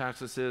Eric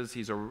Metaxas is.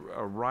 He's a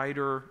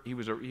writer. He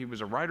was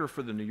a writer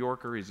for the New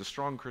Yorker. He's a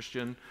strong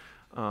Christian.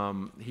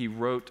 He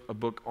wrote a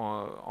book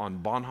on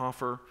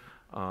Bonhoeffer,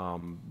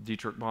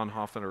 Dietrich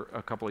Bonhoeffer,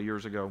 a couple of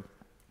years ago.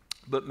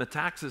 But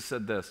Metaxas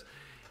said this.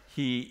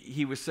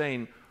 He was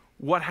saying,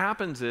 what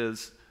happens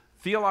is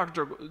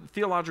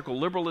theological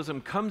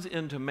liberalism comes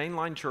into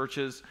mainline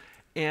churches,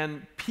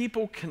 and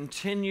people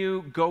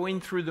continue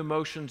going through the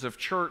motions of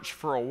church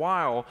for a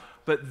while,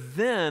 but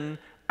then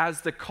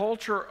as the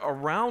culture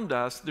around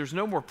us, there's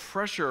no more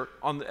pressure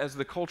as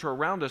the culture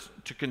around us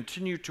to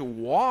continue to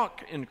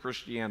walk in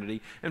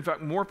Christianity. In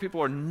fact, more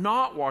people are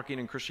not walking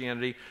in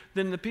Christianity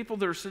than the people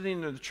that are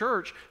sitting in the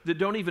church that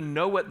don't even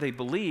know what they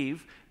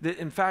believe, that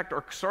in fact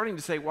are starting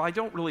to say, well, I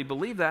don't really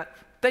believe that.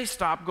 They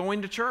stop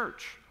going to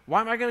church.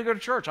 Why am I going to go to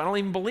church? I don't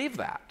even believe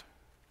that.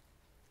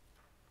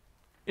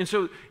 And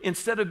so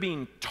instead of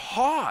being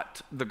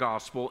taught the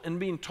gospel and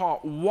being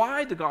taught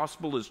why the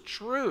gospel is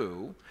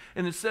true,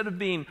 and instead of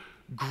being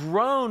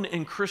grown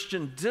in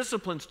Christian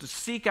disciplines to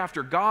seek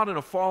after God in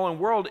a fallen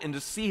world and to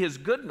see His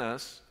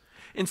goodness,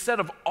 instead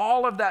of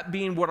all of that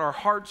being what our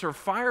hearts are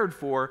fired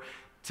for,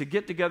 to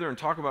get together and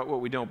talk about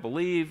what we don't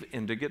believe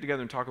and to get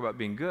together and talk about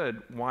being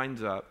good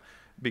winds up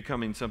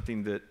becoming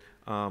something that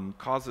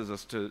causes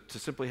us to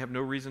simply have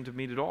no reason to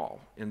meet at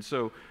all. And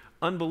so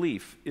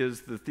unbelief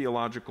is the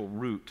theological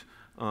root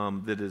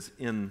that is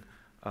in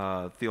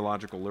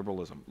theological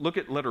liberalism. Look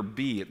at letter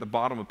B at the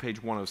bottom of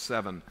page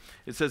 107.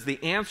 It says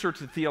the answer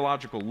to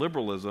theological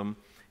liberalism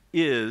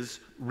is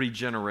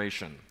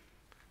regeneration.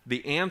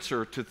 The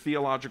answer to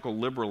theological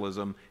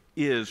liberalism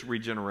is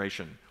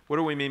regeneration. What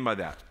do we mean by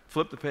that?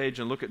 Flip the page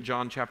and look at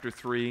John chapter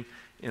 3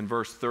 in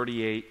verse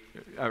 38,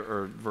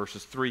 or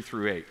verses 3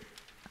 through 8.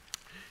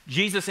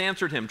 Jesus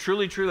answered him,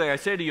 "Truly, truly, I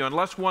say to you,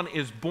 unless one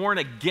is born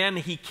again,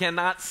 he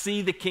cannot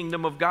see the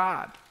kingdom of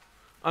God."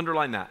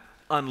 Underline that.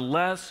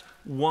 Unless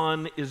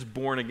one is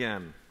born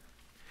again.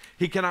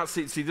 He cannot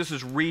see. See, this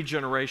is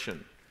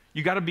regeneration.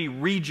 You got to be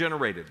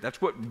regenerated.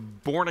 That's what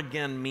born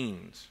again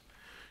means.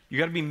 You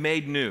got to be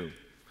made new.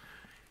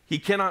 He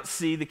cannot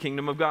see the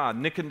kingdom of God.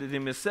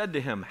 Nicodemus said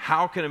to him,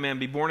 "How can a man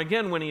be born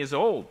again when he is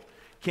old?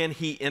 Can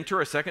he enter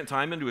a second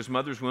time into his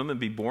mother's womb and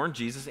be born?"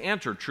 Jesus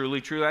answered,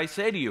 "Truly, truly, I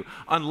say to you,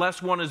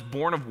 unless one is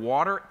born of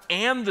water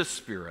and the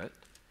Spirit,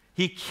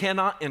 he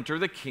cannot enter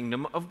the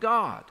kingdom of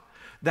God.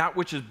 That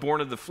which is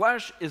born of the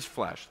flesh is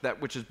flesh. That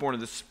which is born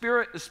of the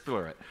Spirit is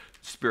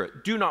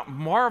spirit. Do not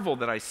marvel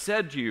that I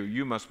said to you,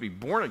 you must be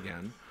born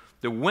again.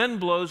 The wind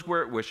blows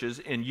where it wishes,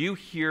 and you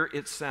hear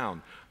its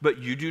sound, but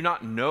you do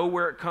not know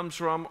where it comes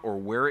from or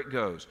where it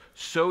goes.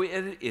 So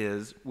it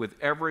is with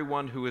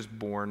everyone who is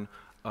born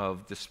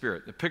of the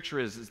Spirit." The picture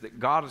is that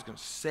God is going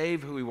to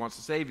save who he wants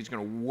to save. He's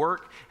going to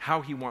work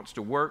how he wants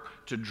to work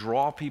to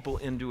draw people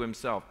into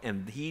himself.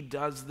 And he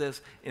does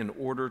this in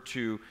order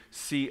to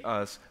see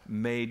us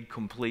made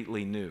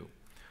completely new.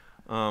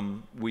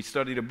 We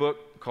studied a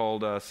book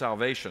called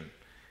Salvation.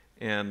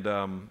 And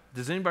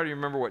does anybody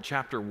remember what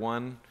chapter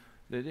 1?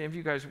 Did any of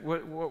you guys,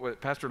 what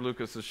Pastor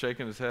Lucas is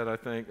shaking his head, I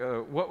think.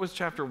 What was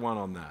chapter 1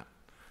 on that?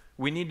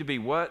 We need to be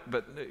what?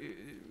 But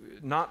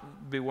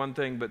not be one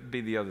thing, but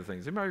be the other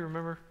things. Anybody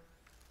remember?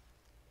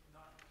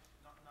 Not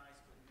nice,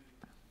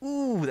 but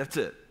new. Ooh, that's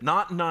it.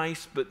 Not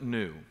nice, but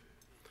new.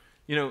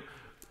 You know,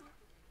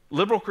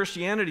 liberal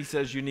Christianity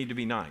says you need to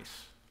be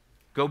nice.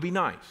 Go be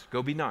nice.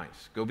 Go be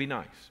nice. Go be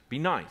nice. Be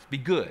nice. Be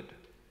good.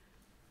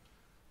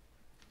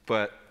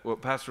 But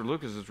what Pastor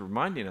Lucas is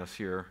reminding us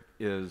here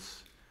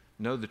is,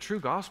 no, the true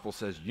gospel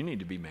says you need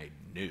to be made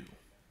new.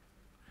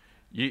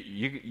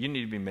 You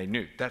need to be made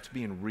new. That's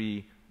being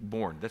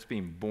reborn. That's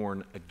being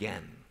born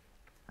again.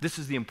 This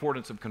is the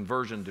importance of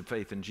conversion to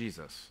faith in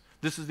Jesus.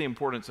 This is the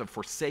importance of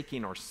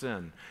forsaking our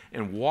sin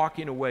and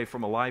walking away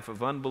from a life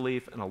of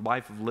unbelief and a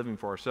life of living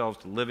for ourselves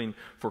to living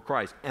for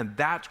Christ. And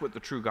that's what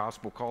the true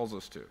gospel calls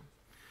us to.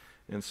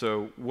 And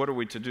so what are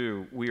we to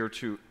do? We are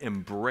to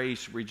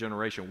embrace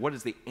regeneration. What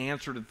is the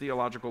answer to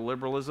theological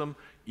liberalism?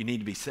 You need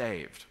to be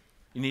saved.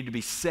 You need to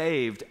be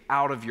saved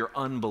out of your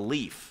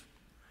unbelief.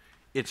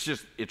 It's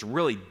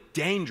really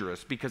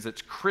dangerous because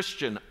it's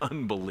Christian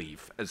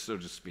unbelief, as so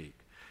to speak.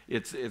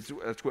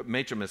 That's what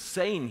Macham is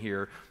saying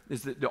here,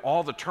 is that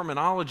all the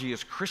terminology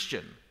is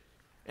Christian.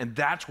 And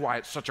that's why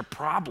it's such a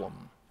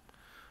problem.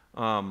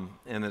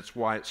 And it's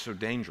why it's so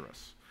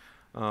dangerous.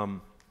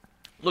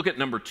 Look at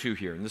number 2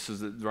 here. And this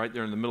is right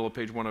there in the middle of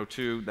page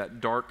 102,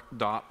 that dark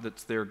dot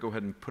that's there. Go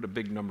ahead and put a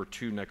big number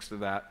 2 next to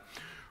that.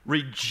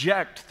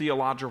 Reject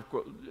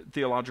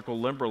theological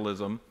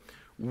liberalism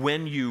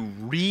when you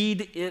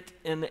read it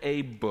in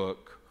a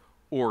book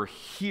or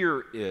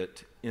hear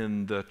it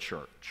in the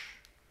church.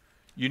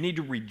 You need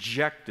to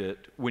reject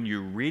it when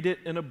you read it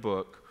in a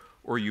book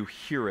or you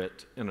hear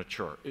it in a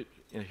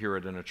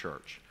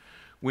church.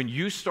 When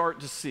you start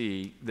to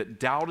see that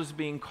doubt is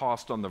being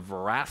cast on the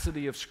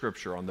veracity of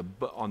Scripture,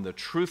 on the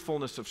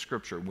truthfulness of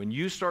Scripture, when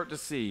you start to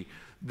see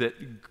that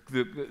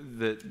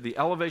the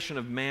elevation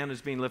of man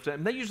is being lifted,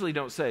 and they usually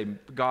don't say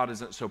God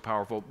isn't so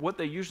powerful. What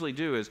they usually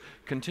do is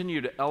continue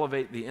to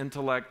elevate the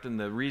intellect and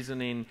the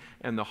reasoning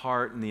and the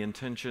heart and the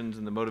intentions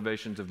and the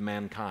motivations of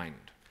mankind.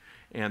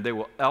 And they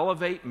will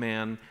elevate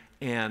man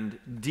and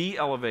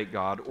de-elevate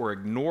God or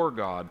ignore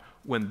God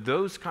when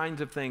those kinds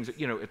of things,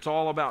 it's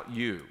all about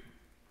you.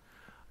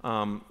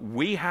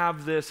 We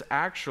have this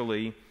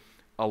actually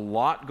a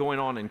lot going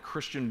on in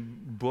Christian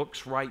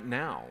books right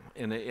now.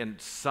 And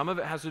some of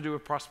it has to do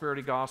with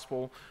prosperity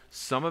gospel.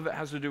 Some of it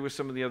has to do with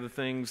some of the other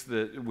things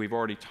that we've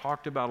already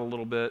talked about a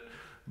little bit.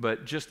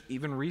 But just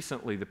even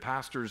recently, the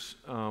pastors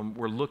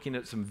were looking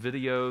at some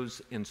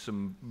videos in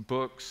some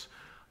books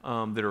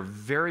that are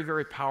very,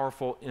 very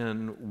powerful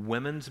in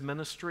women's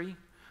ministry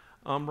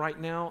right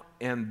now.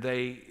 And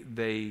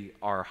they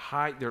are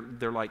high.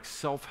 They're like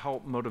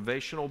self-help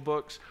motivational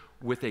books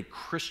with a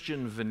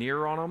Christian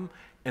veneer on them,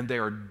 and they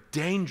are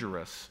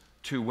dangerous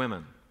to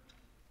women.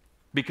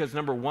 Because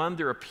number one,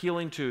 they're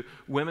appealing to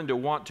women to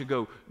want to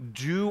go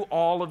do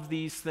all of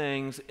these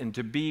things and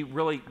to be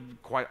really,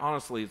 quite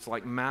honestly, it's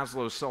like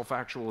Maslow's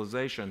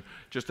self-actualization,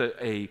 just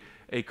a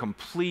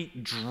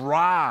complete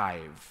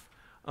drive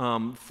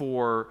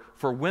for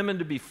women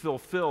to be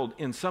fulfilled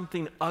in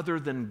something other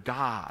than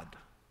God.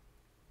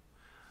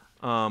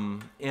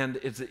 And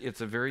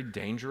it's a very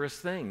dangerous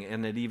thing,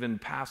 and it even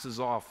passes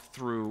off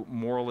through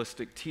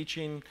moralistic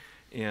teaching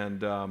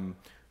and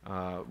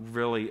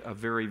really a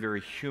very,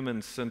 very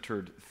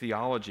human-centered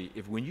theology.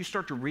 When you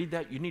start to read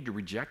that, you need to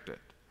reject it.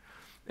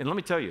 And let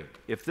me tell you,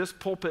 if this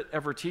pulpit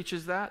ever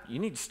teaches that, you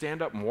need to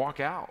stand up and walk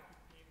out.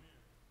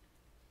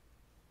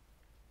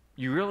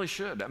 You really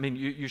should. I mean,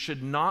 you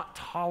should not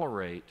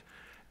tolerate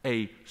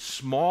a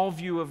small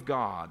view of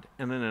God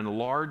and then a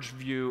large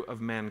view of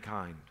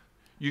mankind.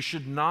 You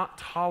should not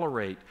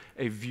tolerate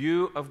a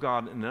view of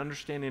God and an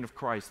understanding of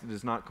Christ that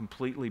is not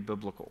completely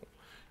biblical.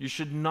 You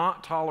should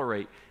not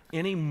tolerate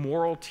any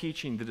moral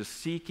teaching that is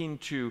seeking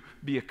to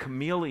be a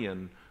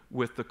chameleon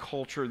with the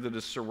culture that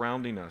is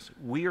surrounding us.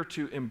 We are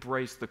to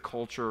embrace the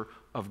culture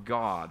of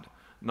God,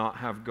 not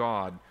have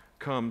God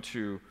come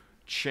to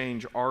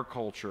change our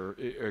culture,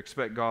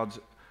 expect God's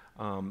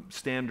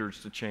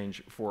standards to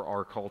change for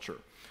our culture.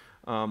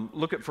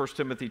 Look at 1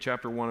 Timothy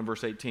chapter 1 and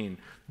verse 18.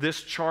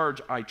 This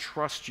charge I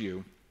trust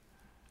you.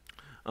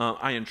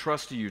 I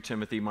entrust to you,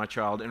 Timothy, my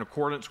child, in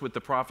accordance with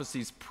the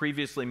prophecies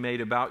previously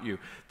made about you,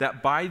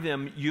 that by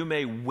them you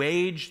may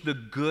wage the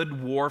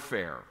good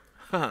warfare.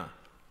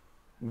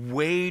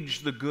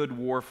 Wage the good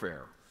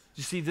warfare.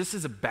 You see, this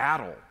is a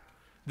battle.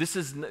 This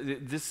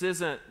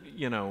isn't,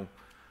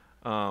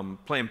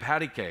 playing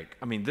patty cake.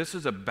 I mean, this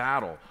is a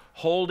battle.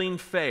 Holding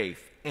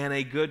faith and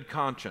a good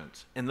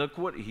conscience. And look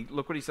what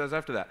he says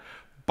after that.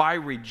 By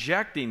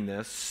rejecting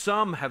this,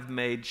 some have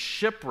made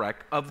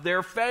shipwreck of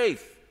their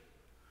faith,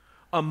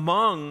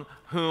 among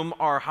whom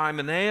are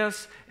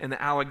Hymenaeus and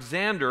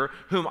Alexander,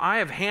 whom I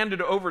have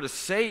handed over to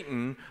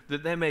Satan,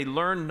 that they may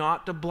learn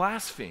not to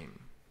blaspheme.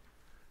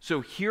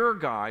 So here are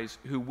guys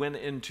who went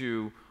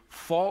into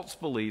false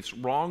beliefs,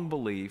 wrong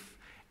belief,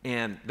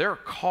 and they're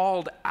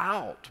called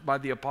out by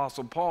the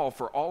Apostle Paul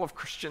for all of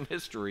Christian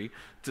history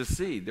to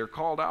see. They're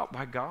called out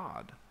by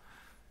God.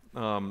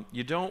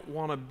 You don't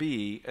want to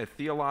be a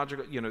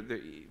theological,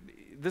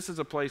 this is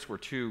a place where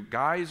two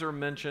guys are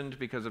mentioned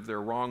because of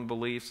their wrong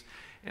beliefs,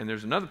 and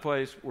there's another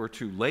place where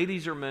two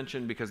ladies are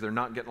mentioned because they're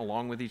not getting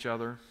along with each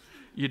other.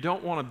 You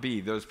don't want to be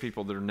those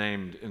people that are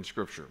named in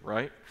Scripture,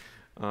 right?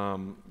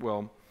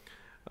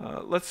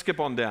 Let's skip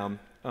on down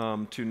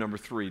to number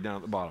 3, down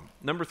at the bottom.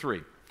 Number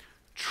 3,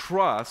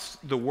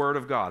 trust the Word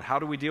of God. How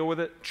do we deal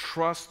with it?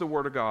 Trust the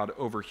Word of God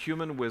over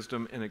human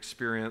wisdom and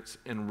experience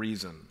and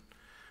reason.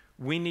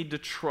 We need to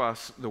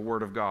trust the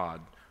Word of God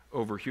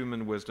over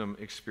human wisdom,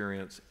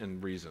 experience,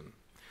 and reason.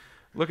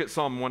 Look at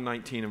Psalm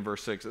 119 and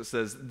verse 6. It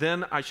says,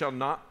 Then I shall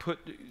not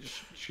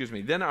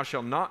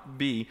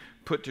be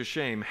put to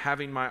shame,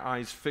 having my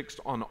eyes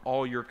fixed on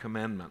all your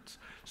commandments.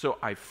 So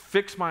I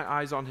fix my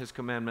eyes on his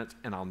commandments,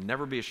 and I'll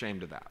never be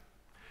ashamed of that.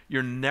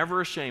 You're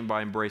never ashamed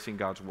by embracing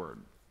God's word.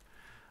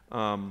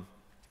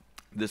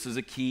 This is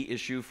a key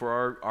issue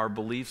for our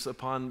beliefs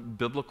upon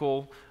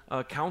biblical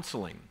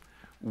counseling.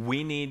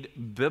 We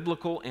need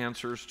biblical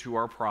answers to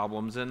our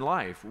problems in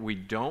life. We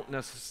don't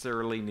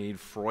necessarily need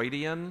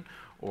Freudian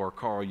or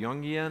Carl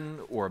Jungian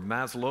or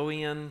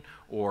Maslowian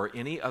or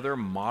any other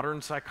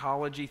modern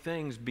psychology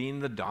things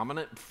being the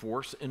dominant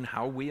force in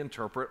how we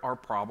interpret our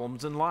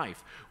problems in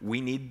life.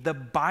 We need the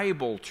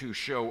Bible to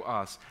show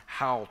us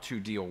how to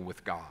deal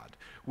with God.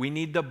 We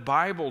need the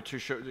Bible to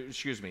show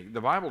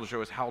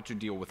us how to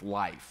deal with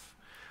life.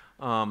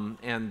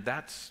 And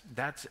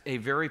that's a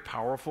very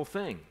powerful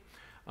thing.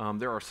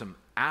 There are some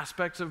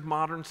aspects of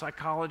modern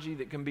psychology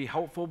that can be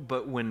helpful,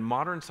 but when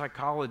modern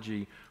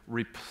psychology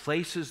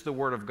replaces the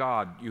Word of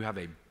God, you have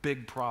a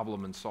big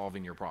problem in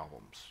solving your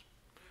problems.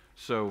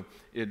 So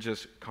it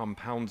just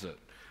compounds it.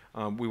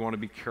 We want to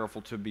be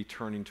careful to be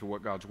turning to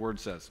what God's Word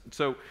says.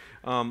 So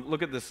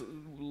look at this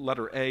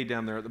letter A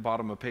down there at the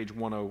bottom of page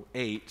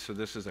 108. So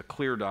this is a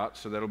clear dot,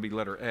 so that'll be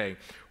letter A.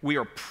 We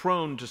are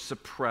prone to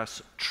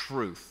suppress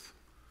truth.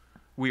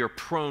 We are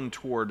prone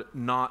toward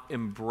not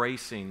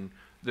embracing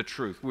the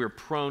truth. We are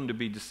prone to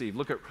be deceived.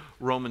 Look at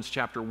Romans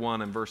chapter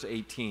 1 and verse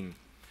 18.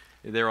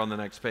 There on the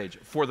next page.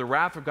 For the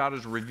wrath of God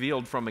is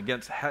revealed from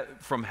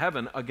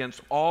heaven against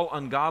all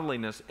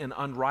ungodliness and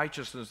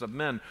unrighteousness of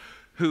men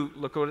who,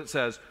 look what it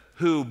says,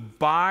 who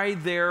by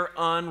their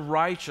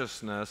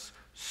unrighteousness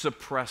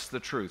suppress the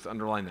truth.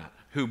 Underline that.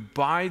 Who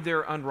by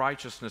their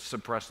unrighteousness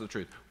suppress the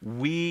truth.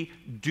 We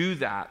do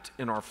that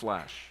in our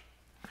flesh.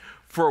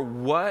 For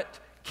what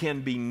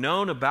can be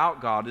known about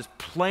God is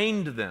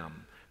plain to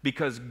them,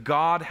 because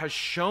God has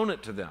shown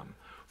it to them.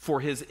 For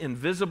his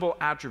invisible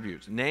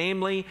attributes,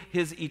 namely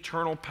his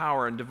eternal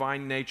power and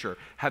divine nature,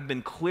 have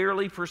been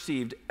clearly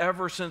perceived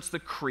ever since the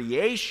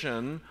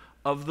creation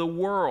of the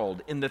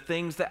world in the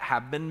things that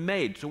have been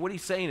made. So what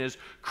he's saying is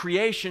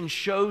creation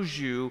shows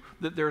you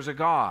that there's a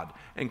God,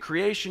 and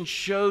creation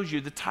shows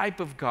you the type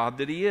of God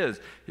that he is.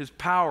 His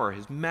power,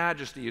 his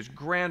majesty, his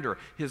grandeur,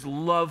 his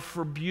love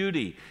for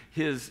beauty,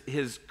 his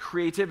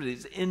creativity,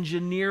 his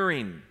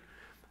engineering,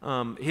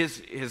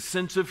 his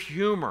sense of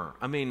humor.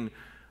 I mean,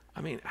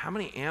 how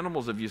many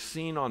animals have you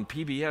seen on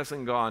PBS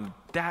and gone,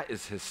 that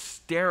is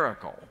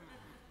hysterical?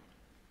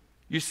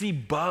 You see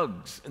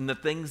bugs and the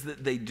things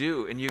that they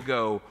do, and you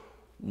go,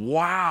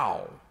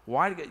 Wow.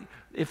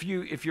 If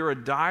you're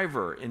a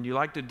diver and you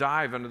like to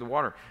dive under the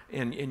water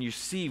and you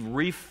see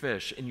reef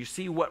fish and you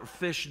see what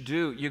fish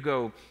do, you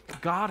go,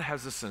 God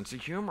has a sense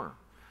of humor.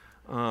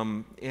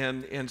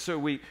 And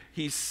so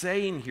he's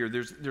saying here,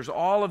 there's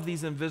all of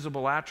these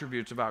invisible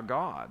attributes about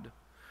God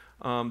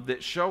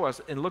that show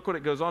us, and look what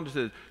it goes on to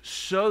say,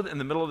 so in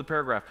the middle of the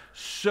paragraph,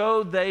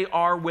 so they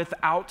are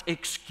without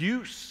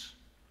excuse.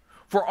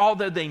 For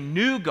although they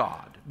knew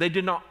God, they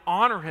did not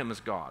honor him as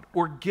God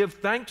or give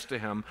thanks to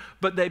him,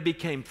 but they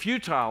became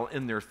futile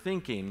in their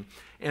thinking,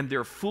 and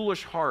their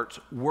foolish hearts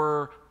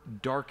were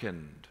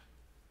darkened.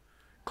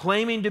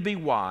 Claiming to be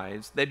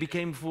wise, they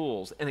became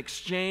fools and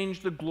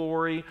exchanged the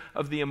glory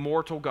of the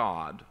immortal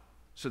God.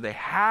 So they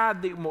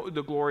had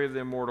the glory of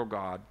the immortal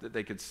God that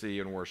they could see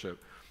and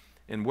worship.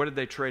 And what did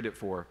they trade it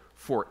for?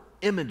 For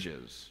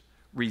images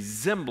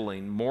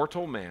resembling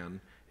mortal man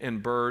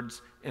and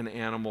birds and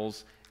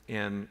animals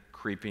and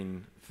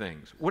creeping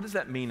things. What does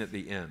that mean at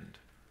the end?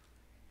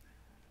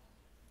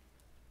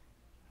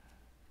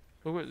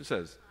 Look what it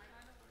says.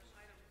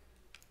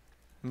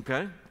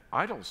 Okay,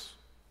 idols.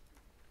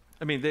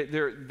 I mean,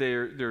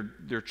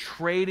 they're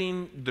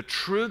trading the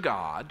true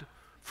God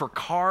for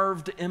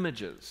carved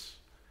images,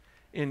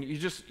 and you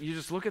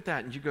just look at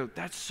that and you go,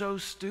 that's so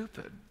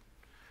stupid.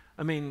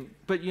 I mean,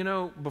 but you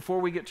know, before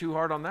we get too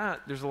hard on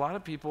that, there's a lot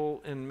of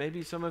people, and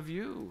maybe some of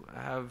you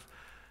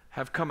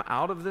have come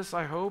out of this,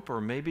 I hope,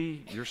 or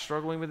maybe you're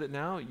struggling with it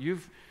now.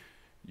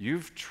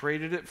 You've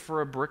traded it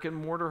for a brick and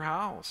mortar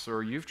house,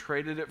 or you've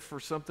traded it for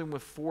something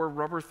with 4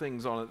 rubber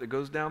things on it that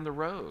goes down the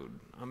road.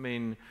 I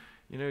mean,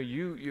 you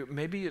know,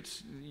 maybe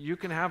you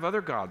can have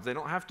other gods. They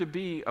don't have to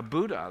be a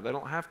Buddha. They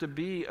don't have to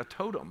be a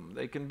totem.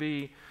 They can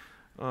be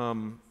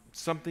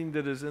something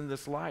that is in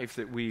this life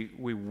that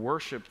we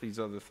worship these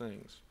other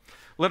things.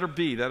 Letter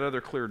B, that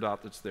other clear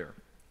dot that's there.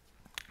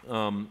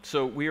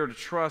 So we are to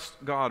trust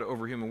God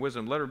over human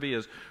wisdom. Letter B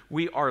is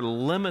we are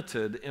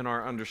limited in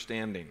our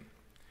understanding.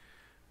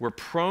 We're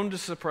prone to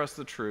suppress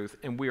the truth,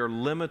 and we are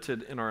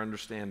limited in our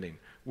understanding.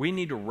 We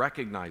need to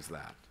recognize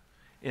that.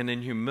 And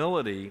in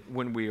humility,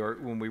 when we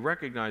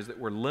recognize that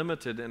we're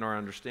limited in our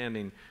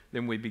understanding,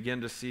 then we begin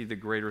to see the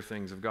greater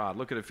things of God.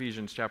 Look at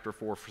Ephesians chapter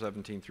 4,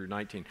 17 through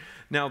 19.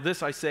 Now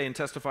this I say and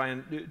testify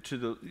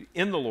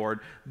in the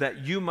Lord, that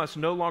you must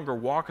no longer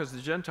walk as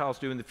the Gentiles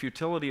do in the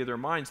futility of their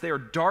minds. They are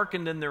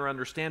darkened in their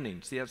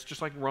understanding. See, that's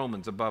just like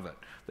Romans above it.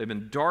 They've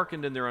been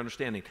darkened in their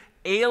understanding,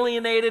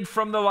 alienated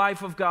from the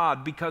life of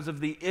God because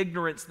of the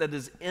ignorance that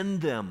is in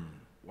them.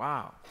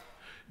 Wow.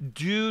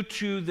 Due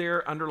to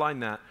their, underline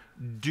that,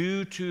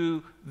 due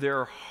to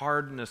their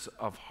hardness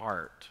of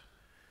heart.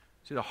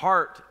 See, the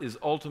heart is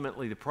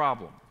ultimately the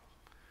problem.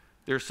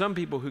 There are some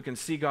people who can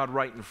see God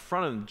right in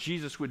front of them.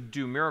 Jesus would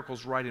do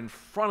miracles right in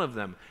front of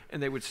them,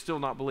 and they would still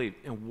not believe.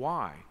 And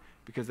why?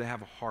 Because they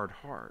have a hard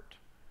heart.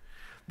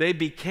 They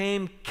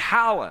became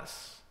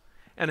callous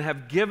and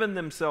have given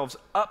themselves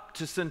up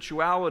to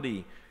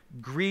sensuality,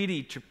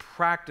 greedy to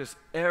practice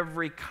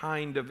every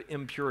kind of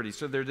impurity.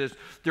 So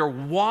they're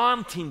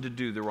wanting to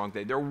do the wrong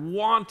thing. They're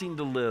wanting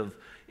to live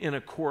in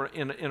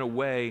a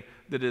way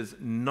that is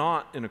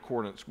not in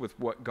accordance with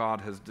what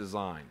God has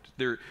designed.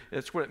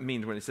 That's what it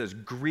means when it says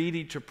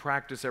greedy to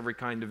practice every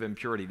kind of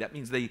impurity. That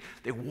means they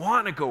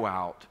want to go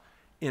out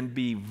and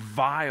be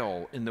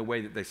vile in the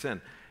way that they sin.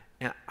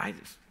 And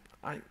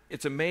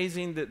it's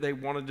amazing that they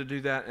wanted to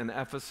do that in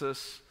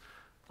Ephesus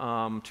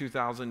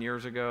 2,000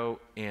 years ago,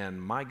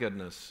 and my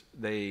goodness,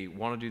 they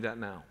want to do that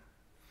now.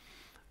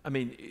 I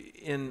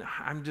mean,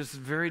 I'm just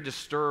very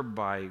disturbed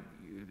by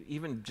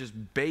even just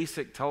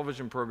basic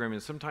television programming,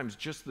 sometimes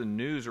just the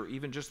news or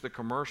even just the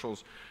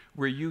commercials,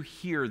 where you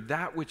hear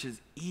that which is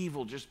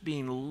evil just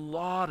being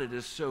lauded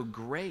as so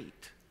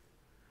great.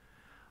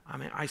 I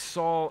mean, I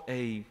saw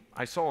an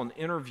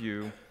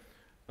interview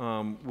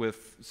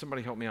with,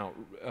 somebody help me out,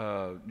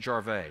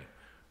 Gervais.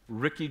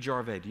 Ricky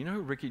Gervais. Do you know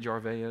who Ricky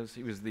Gervais is?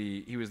 He was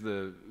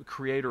the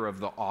creator of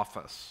The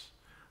Office,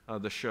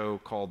 the show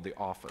called The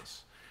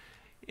Office.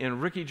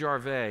 And Ricky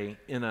Gervais,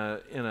 in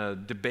a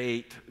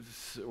debate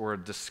or a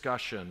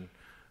discussion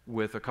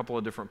with a couple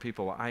of different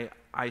people,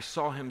 I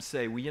saw him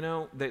say, well, you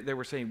know, they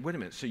were saying, wait a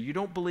minute, so you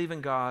don't believe in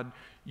God,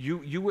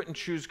 you wouldn't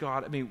choose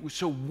God. I mean,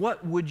 so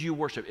what would you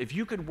worship? If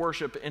you could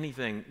worship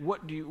anything,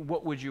 what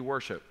would you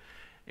worship?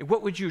 And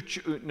what would you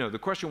no, the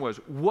question was,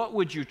 what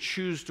would you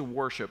choose to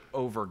worship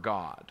over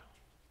God?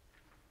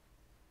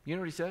 You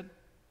know what he said?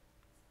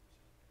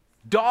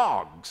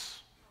 Dogs.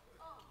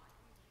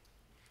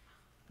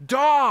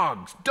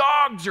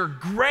 Dogs are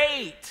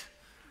great.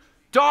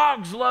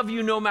 Dogs love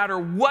you no matter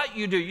what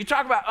you do. You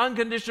talk about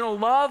unconditional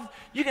love,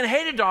 you can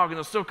hate a dog and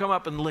it'll still come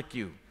up and lick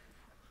you.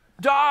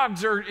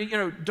 Dogs are,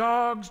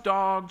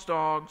 dogs.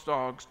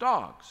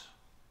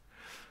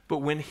 But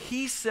when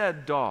he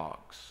said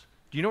dogs,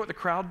 do you know what the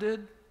crowd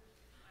did?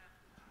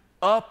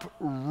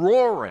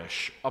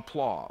 Uproarious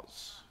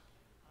applause.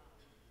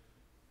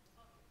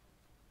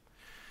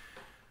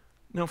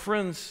 Now,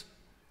 friends,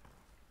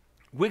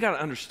 we got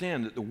to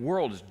understand that the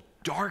world is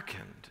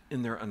darkened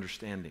in their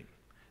understanding.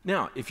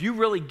 Now, if you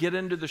really get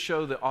into the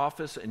show The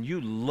Office and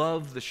you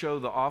love the show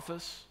The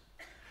Office,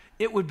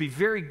 it would be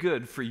very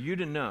good for you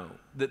to know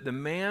that the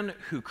man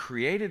who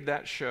created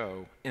that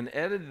show and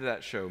edited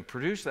that show,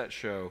 produced that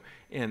show,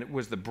 and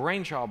was the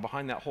brainchild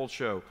behind that whole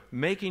show,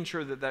 making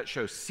sure that that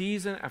show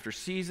season after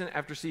season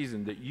after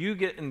season that you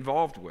get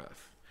involved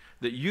with,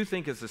 that you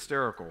think is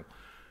hysterical,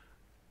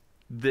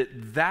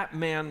 that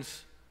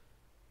man's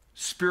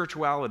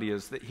spirituality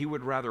is that he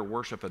would rather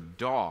worship a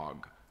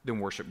dog than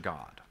worship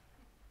God.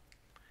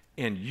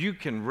 And you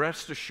can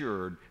rest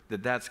assured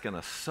that that's going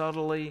to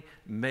subtly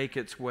make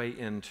its way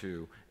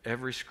into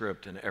every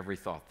script and every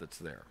thought that's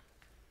there.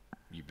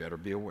 You better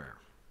be aware.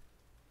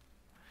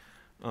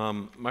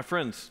 My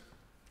friends,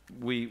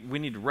 we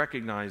need to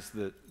recognize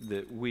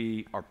that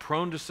we are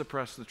prone to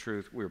suppress the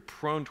truth. We're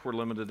prone toward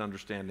limited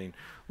understanding.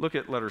 Look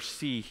at letter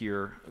C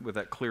here with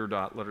that clear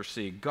dot, letter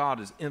C. God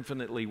is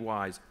infinitely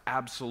wise,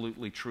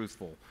 absolutely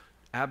truthful,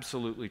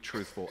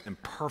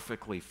 and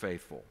perfectly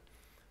faithful.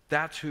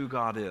 That's who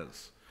God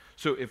is.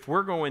 So if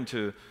we're going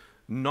to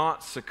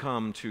not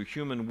succumb to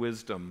human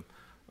wisdom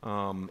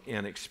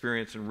and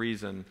experience and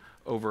reason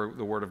over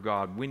the Word of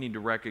God, we need to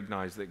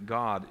recognize that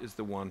God is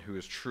the one who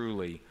is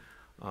truly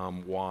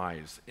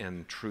wise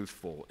and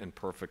truthful and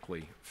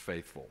perfectly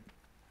faithful.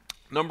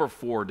 Number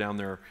 4 down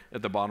there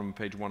at the bottom of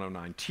page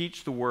 109,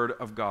 teach the Word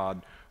of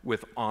God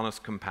with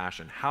honest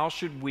compassion. How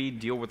should we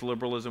deal with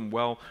liberalism?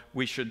 Well,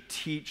 we should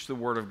teach the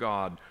Word of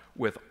God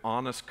with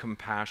honest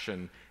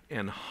compassion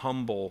and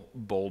humble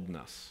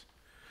boldness.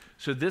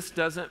 So this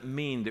doesn't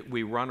mean that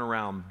we run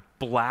around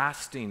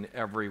blasting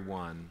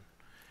everyone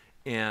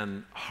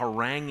and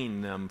haranguing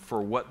them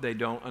for what they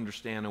don't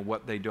understand and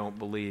what they don't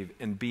believe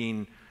and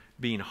being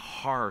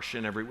harsh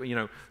in every way. You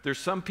know, there's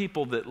some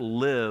people that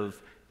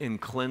live in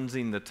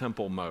cleansing the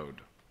temple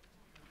mode.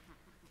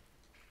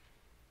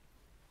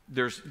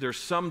 There's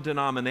some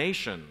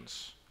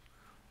denominations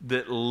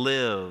that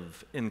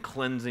live in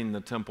cleansing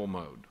the temple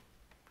mode.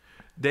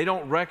 They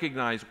don't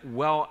recognize,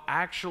 well,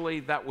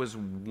 actually, that was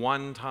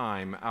one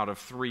time out of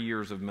 3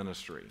 years of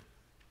ministry.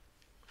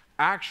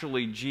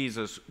 Actually,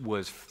 Jesus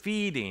was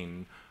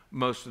feeding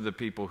most of the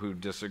people who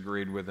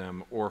disagreed with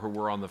him or who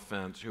were on the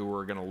fence, who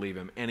were going to leave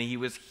him, and he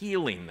was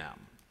healing them.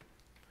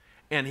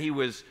 And he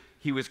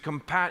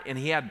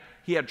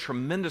had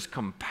tremendous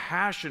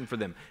compassion for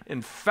them.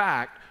 In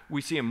fact,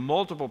 we see in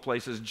multiple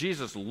places,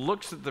 Jesus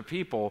looks at the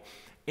people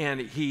and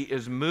he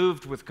is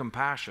moved with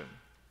compassion.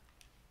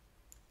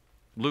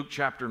 Luke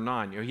chapter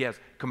 9, he has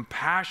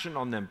compassion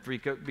on them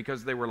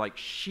because they were like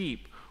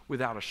sheep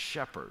without a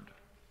shepherd.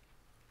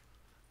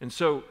 And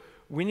so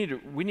we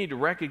need to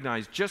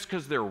recognize just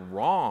because they're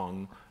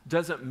wrong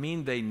doesn't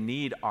mean they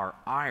need our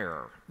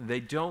ire.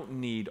 They don't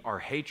need our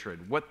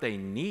hatred. What they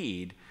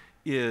need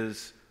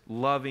is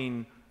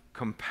loving,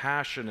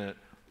 compassionate,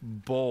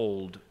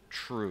 bold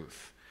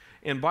truth.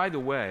 And by the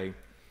way,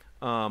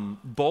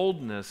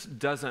 boldness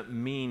doesn't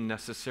mean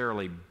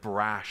necessarily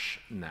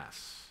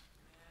brashness.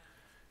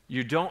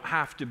 You don't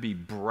have to be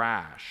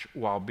brash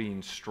while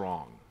being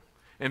strong.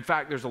 In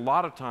fact, there's a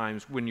lot of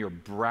times when you're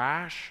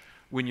brash,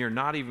 when you're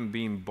not even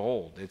being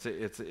bold.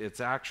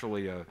 It's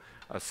actually a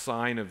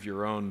sign of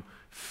your own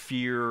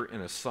fear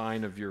and a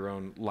sign of your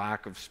own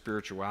lack of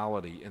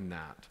spirituality in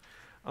that.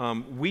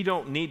 We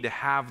don't need to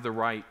have the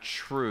right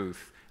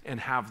truth and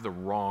have the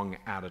wrong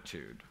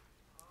attitude.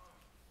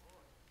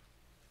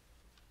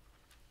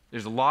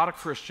 There's a lot of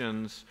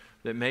Christians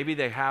that maybe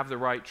they have the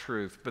right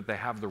truth, but they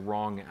have the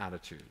wrong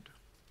attitude.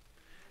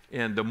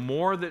 And the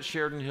more that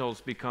Sheridan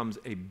Hills becomes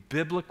a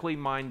biblically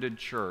minded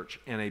church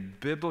and a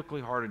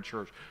biblically hearted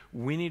church,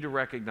 we need to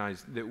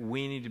recognize that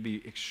we need to be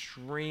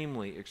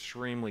extremely,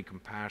 extremely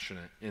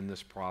compassionate in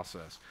this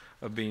process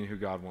of being who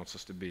God wants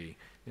us to be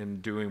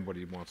and doing what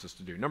he wants us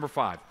to do. Number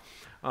 5,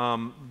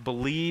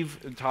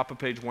 believe, top of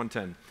page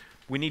 110.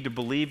 We need to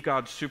believe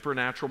God's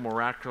supernatural,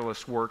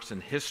 miraculous works in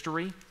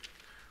history.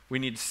 We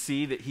need to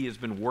see that he has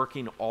been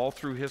working all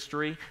through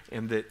history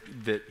and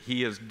that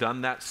he has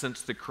done that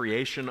since the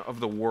creation of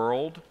the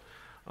world.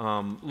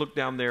 Look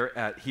down there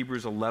at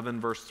Hebrews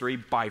 11, verse 3.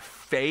 By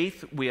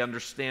faith, we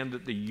understand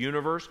that the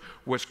universe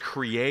was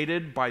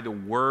created by the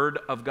word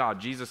of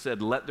God. Jesus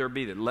said, let there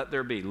be, let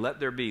there be, let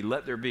there be,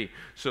 let there be.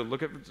 So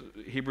look at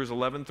Hebrews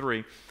 11,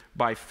 3.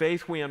 By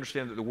faith, we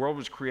understand that the world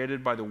was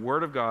created by the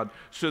word of God,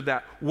 so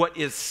that what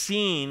is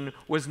seen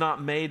was not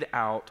made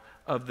out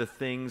of the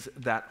things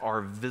that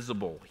are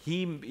visible.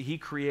 He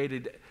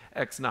created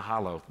ex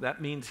nihilo. That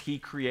means he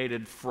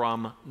created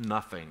from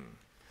nothing.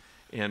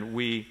 And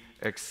we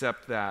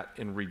accept that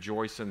and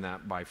rejoice in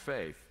that by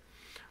faith.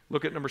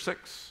 Look at number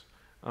 6,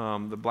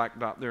 the black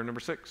dot there, number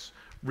 6.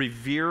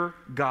 Revere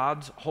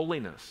God's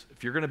holiness.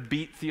 If you're going to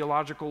beat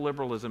theological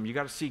liberalism, you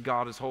got to see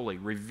God as holy.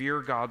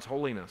 Revere God's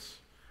holiness.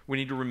 We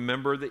need to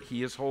remember that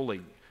he is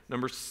holy.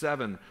 Number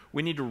 7,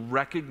 we need to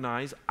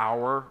recognize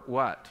our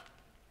what?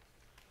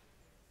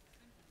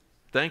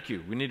 Thank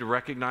you. We need to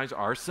recognize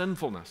our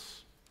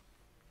sinfulness.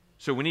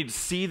 So we need to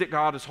see that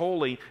God is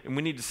holy, and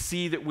we need to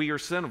see that we are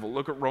sinful.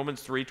 Look at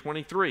Romans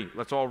 3:23.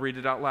 Let's all read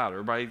it out loud.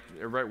 Everybody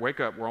wake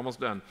up. We're almost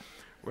done.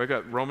 Wake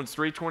up. Romans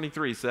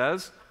 3:23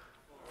 says,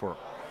 for.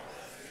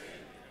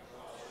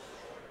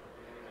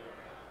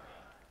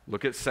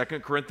 Look at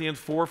 2 Corinthians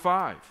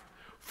 4:5.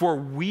 For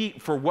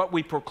what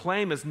we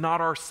proclaim is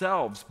not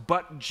ourselves,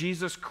 but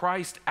Jesus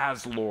Christ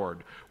as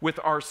Lord, with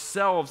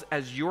ourselves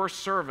as your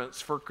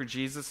servants for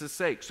Jesus'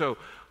 sake. So,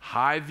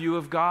 high view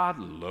of God,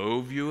 low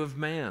view of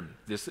man.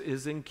 This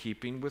is in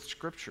keeping with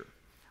Scripture.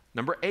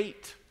 Number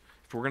 8,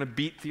 if we're going to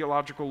beat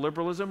theological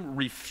liberalism,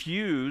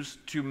 refuse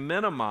to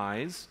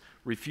minimize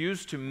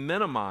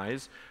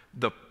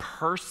the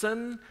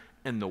person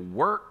and the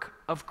work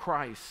of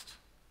Christ.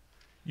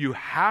 You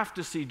have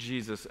to see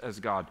Jesus as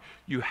God.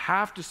 You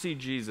have to see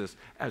Jesus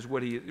as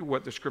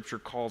what the Scripture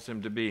calls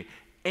him to be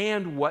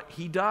and what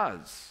he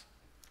does.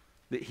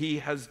 That he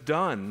has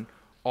done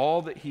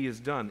all that he has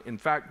done. In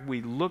fact,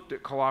 we looked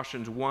at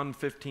Colossians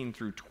 1:15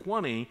 through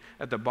 20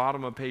 at the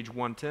bottom of page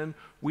 110.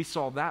 We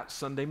saw that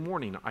Sunday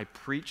morning. I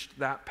preached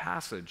that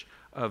passage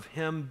of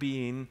him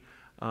being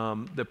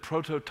the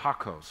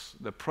prototokos,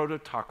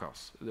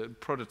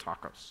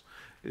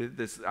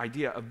 this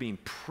idea of being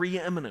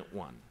preeminent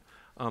one.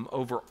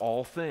 Over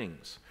all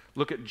things.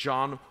 Look at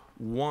John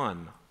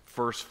 1,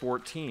 verse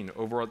 14,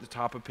 over at the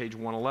top of page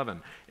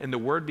 111. And the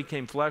Word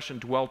became flesh and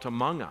dwelt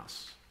among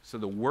us. So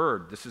the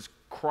Word, this is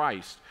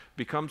Christ,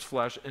 becomes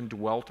flesh and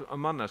dwelt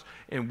among us.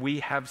 And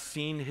we have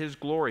seen his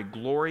glory,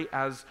 glory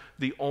as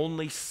the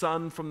only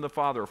Son from the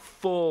Father,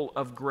 full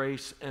of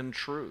grace and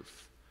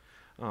truth.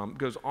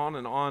 Goes on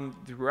and on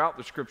throughout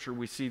the Scripture.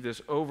 We see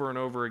this over and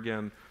over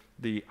again,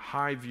 the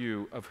high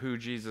view of who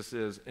Jesus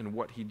is and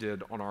what he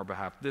did on our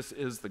behalf. This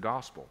is the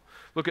gospel.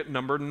 Look at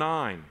number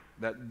 9,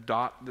 that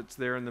dot that's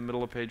there in the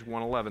middle of page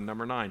 111,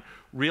 number 9.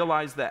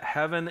 Realize that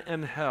heaven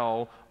and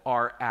hell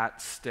are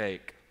at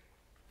stake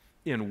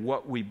in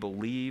what we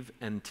believe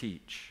and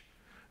teach.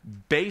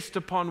 Based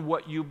upon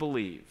what you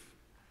believe,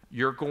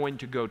 you're going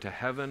to go to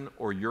heaven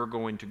or you're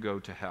going to go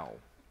to hell.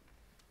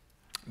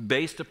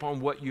 Based upon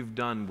what you've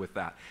done with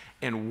that.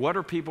 And what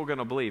are people going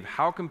to believe?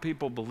 How can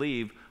people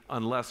believe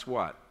unless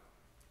what?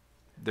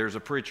 There's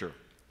a preacher.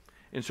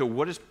 And so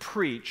what is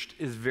preached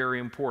is very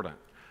important.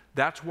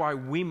 That's why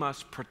we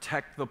must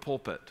protect the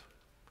pulpit.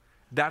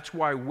 That's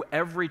why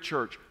every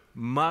church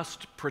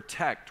must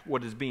protect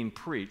what is being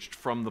preached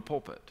from the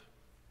pulpit.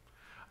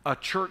 A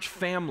church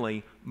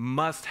family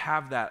must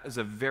have that as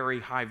a very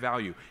high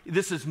value.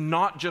 This is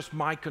not just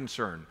my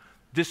concern.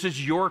 This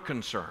is your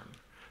concern.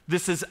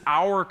 This is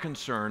our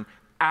concern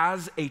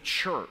as a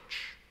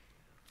church.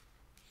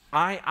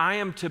 I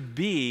am to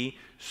be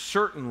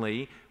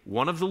certainly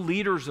one of the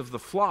leaders of the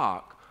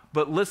flock,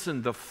 but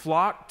listen, the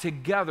flock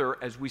together,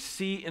 as we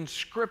see in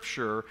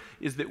Scripture,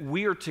 is that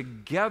we are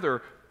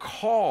together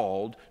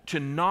called to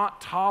not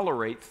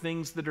tolerate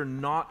things that are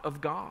not of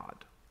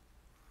God.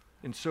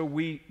 And so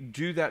we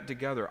do that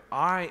together.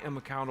 I am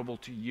accountable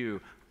to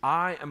you.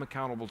 I am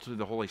accountable to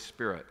the Holy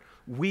Spirit.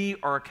 We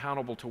are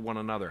accountable to one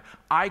another.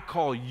 I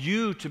call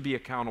you to be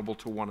accountable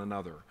to one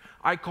another.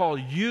 I call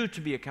you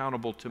to be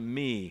accountable to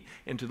me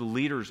and to the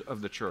leaders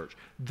of the church.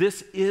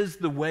 This is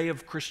the way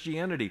of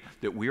Christianity,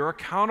 that we are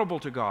accountable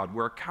to God.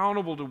 We're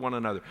accountable to one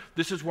another.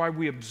 This is why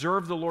we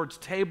observe the Lord's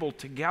table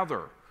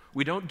together.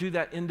 We don't do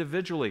that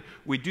individually.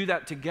 We do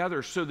that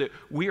together so that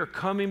we are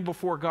coming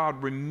before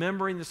God,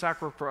 remembering the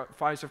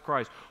sacrifice of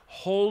Christ,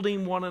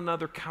 holding one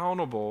another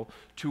accountable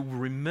to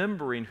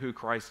remembering who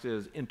Christ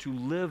is and to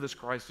live as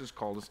Christ has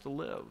called us to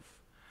live.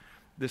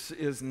 This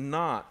is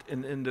not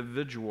an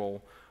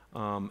individual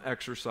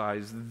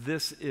exercise.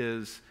 This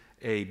is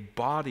a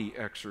body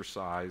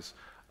exercise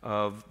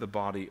of the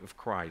body of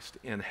Christ.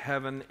 And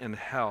heaven and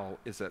hell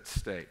is at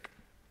stake.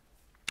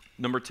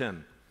 Number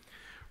 10.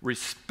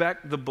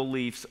 Respect the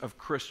beliefs of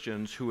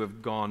Christians who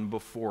have gone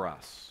before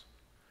us.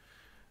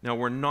 Now,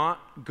 we're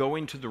not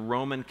going to the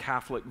Roman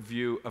Catholic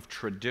view of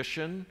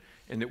tradition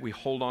and that we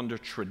hold on to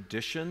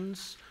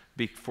traditions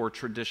for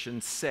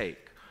tradition's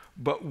sake.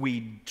 But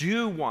we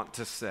do want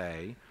to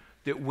say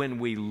that when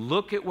we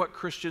look at what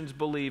Christians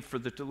believe for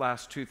the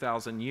last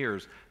 2,000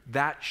 years,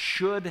 that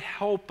should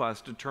help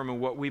us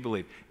determine what we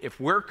believe. If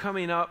we're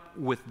coming up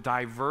with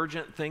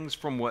divergent things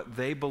from what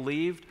they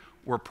believed,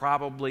 we're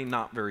probably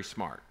not very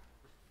smart.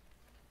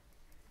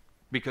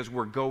 Because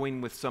we're going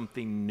with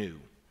something new.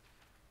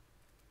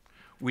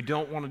 We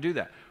don't want to do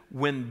that.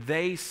 When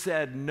they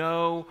said,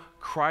 no,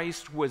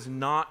 Christ was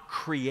not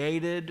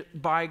created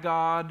by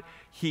God,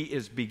 he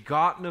is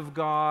begotten of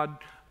God,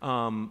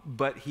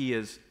 but he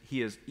is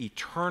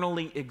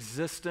eternally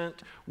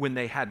existent. When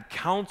they had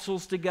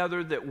councils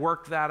together that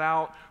worked that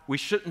out, we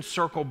shouldn't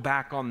circle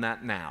back on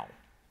that now.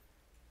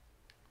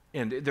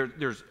 And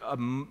there's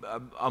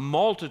a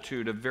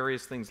multitude of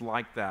various things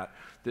like that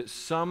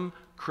some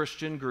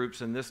Christian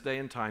groups in this day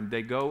and time,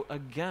 they go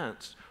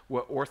against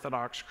what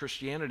Orthodox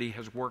Christianity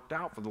has worked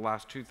out for the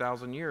last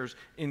 2,000 years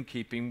in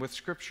keeping with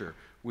Scripture.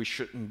 We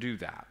shouldn't do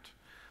that.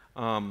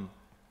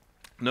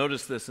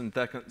 Notice this in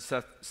 2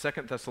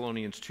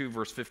 Thessalonians 2,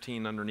 verse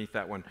 15, underneath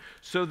that one.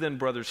 So then,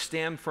 brothers,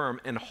 stand firm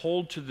and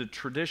hold to the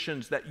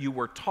traditions that you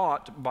were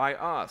taught by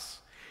us,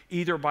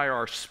 either by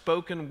our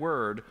spoken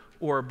word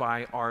or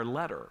by our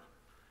letter.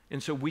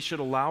 And so we should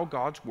allow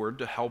God's word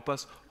to help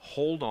us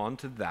hold on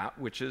to that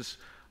which is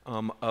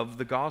of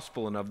the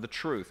gospel and of the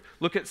truth.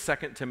 Look at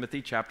 2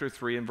 Timothy chapter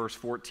 3 and verse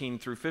 14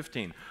 through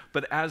 15.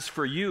 But as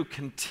for you,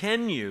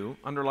 continue,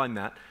 underline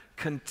that,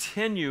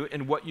 continue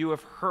in what you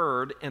have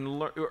heard and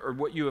or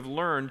what you have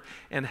learned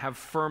and have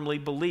firmly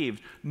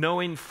believed,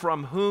 knowing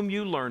from whom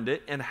you learned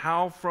it and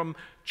how from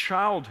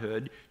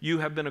childhood you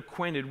have been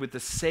acquainted with the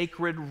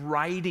sacred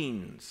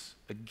writings.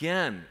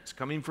 Again, it's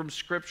coming from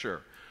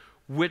Scripture,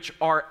 which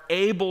are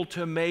able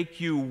to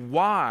make you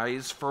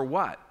wise for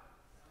what?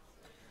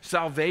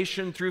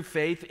 Salvation through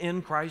faith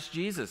in Christ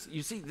Jesus.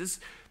 You see,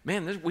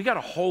 we got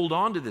to hold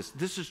on to this.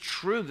 This is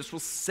true. This will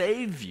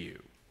save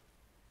you.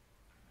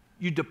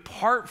 You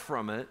depart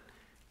from it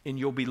and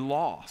you'll be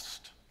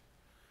lost.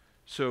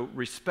 So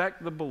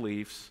respect the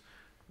beliefs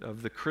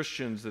of the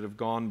Christians that have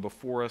gone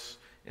before us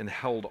and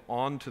held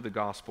on to the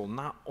gospel,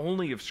 not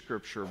only of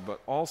Scripture,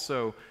 but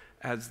also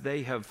as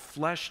they have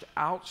fleshed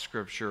out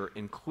Scripture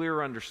in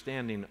clear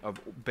understanding of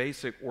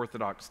basic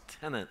orthodox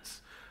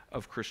tenets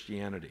of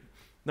Christianity.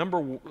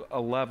 Number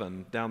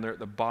 11, down there at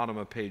the bottom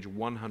of page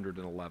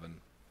 111.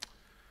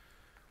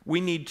 We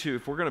need to,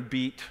 if we're going to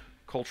beat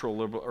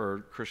cultural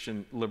or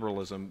Christian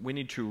liberalism, we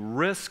need to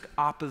risk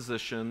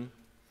opposition,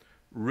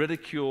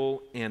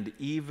 ridicule, and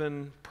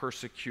even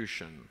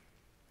persecution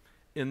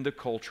in the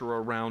culture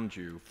around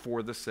you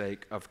for the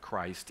sake of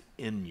Christ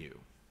in you.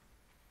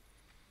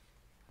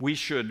 We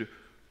should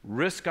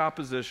risk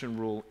opposition,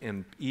 rule,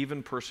 and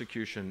even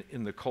persecution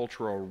in the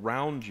culture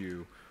around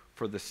you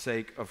for the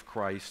sake of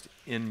Christ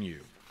in you.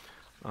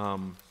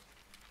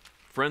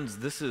 Friends,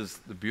 this is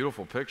the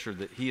beautiful picture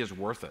that He is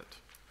worth it.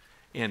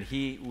 And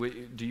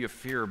do you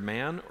fear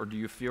man or do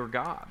you fear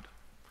God?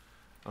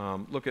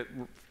 Look at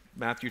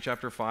Matthew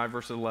chapter 5,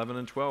 verses 11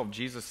 and 12.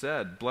 Jesus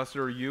said, "Blessed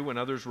are you when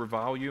others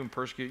revile you and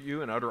persecute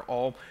you and utter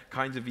all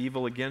kinds of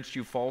evil against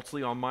you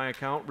falsely on my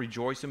account.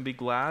 Rejoice and be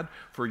glad,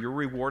 for your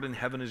reward in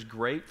heaven is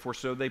great, for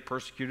so they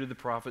persecuted the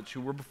prophets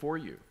who were before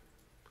you."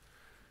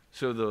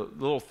 So the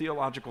little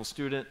theological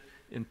student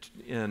in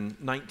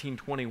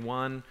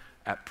 1921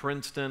 at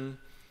Princeton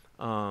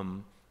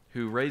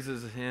who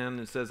raises his hand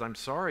and says, "I'm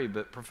sorry,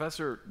 but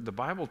Professor, the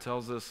Bible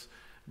tells us,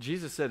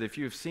 Jesus said, if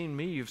you have seen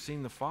me, you've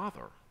seen the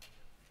Father."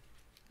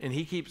 And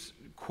he keeps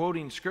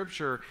quoting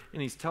Scripture,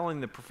 and he's telling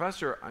the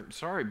professor, "I'm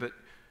sorry, but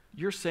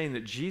you're saying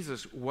that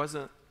Jesus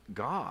wasn't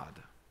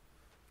God."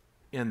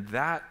 And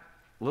that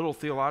little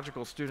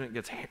theological student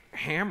gets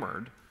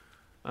hammered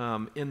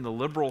in the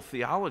liberal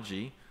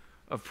theology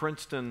of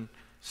Princeton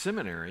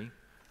Seminary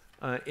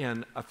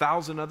and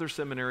 1,000 other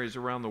seminaries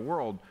around the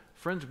world.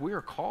 Friends, we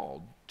are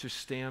called to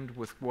stand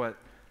with what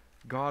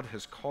God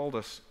has called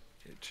us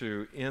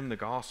to in the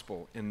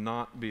gospel and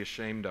not be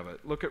ashamed of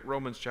it. Look at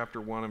Romans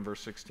chapter 1 and verse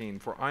 16.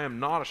 "For I am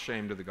not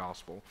ashamed of the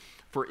gospel,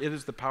 for it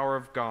is the power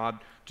of God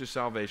to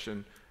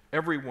salvation,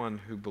 everyone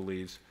who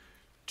believes,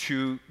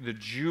 to the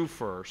Jew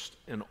first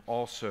and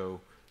also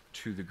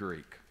to the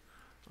Greek."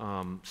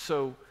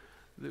 So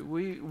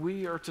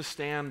we are to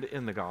stand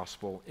in the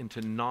gospel and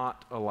to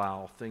not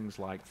allow things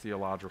like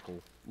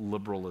theological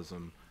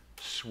liberalism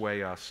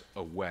sway us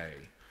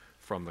away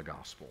from the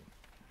gospel.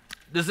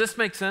 Does this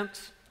make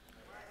sense?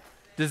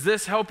 Does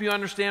this help you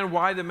understand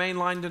why the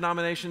mainline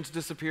denominations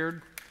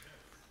disappeared?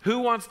 Who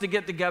wants to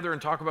get together and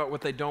talk about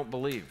what they don't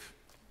believe?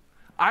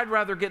 I'd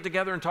rather get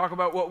together and talk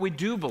about what we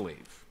do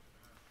believe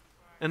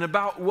and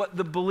about what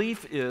the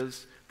belief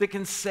is that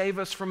can save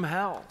us from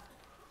hell,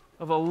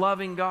 of a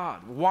loving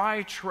God.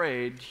 Why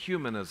trade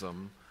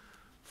humanism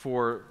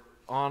for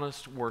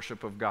honest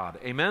worship of God?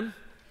 Amen?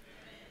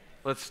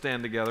 Let's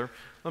stand together.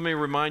 Let me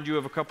remind you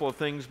of a couple of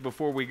things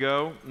before we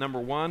go. Number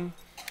one,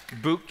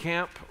 boot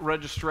camp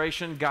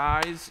registration.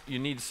 Guys, you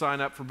need to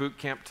sign up for boot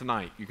camp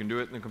tonight. You can do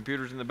it in the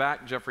computers in the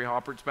back. Jeffrey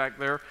Hoppert's back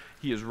there.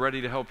 He is ready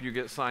to help you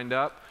get signed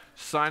up.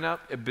 Sign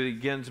up. It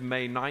begins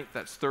May 9th.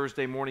 That's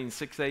Thursday morning,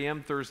 6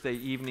 a.m., Thursday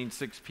evening,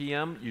 6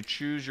 p.m. You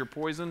choose your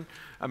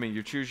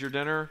you choose your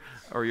dinner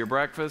or your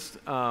breakfast,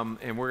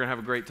 and we're going to have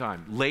a great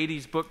time.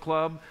 Ladies Book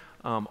Club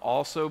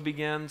also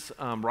begins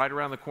right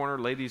around the corner.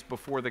 Ladies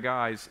before the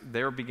guys,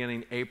 they're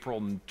beginning April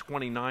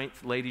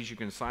 29th. Ladies, you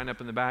can sign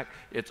up in the back.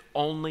 It's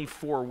only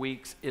 4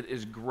 weeks. It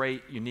is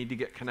great. You need to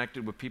get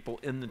connected with people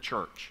in the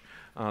church.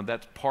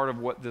 That's part of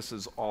what this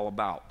is all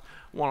about.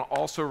 I want to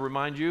also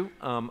remind you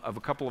of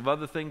a couple of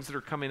other things that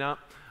are coming up.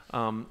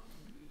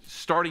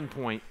 Starting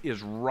Point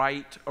is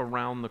right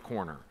around the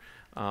corner.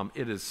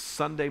 It is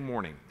Sunday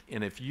morning,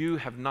 and if you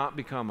have not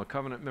become a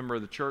covenant member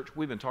of the church,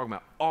 we've been talking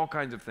about all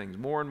kinds of things,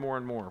 more and more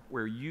and more,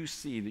 where you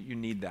see that you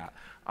need that.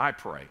 I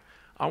pray.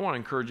 I want to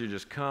encourage you to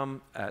just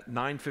come at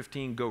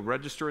 9:15, go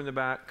register in the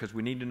back, because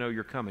we need to know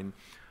you're coming.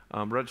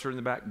 Register in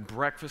the back.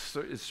 Breakfast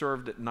is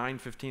served at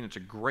 9:15. It's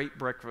a great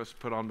breakfast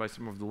put on by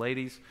some of the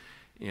ladies,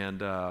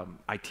 and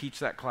I teach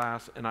that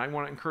class, and I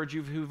want to encourage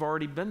you who've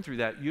already been through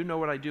that. You know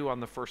what I do on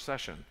the first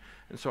session,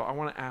 and so I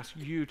want to ask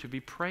you to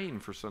be praying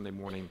for Sunday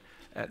morning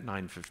at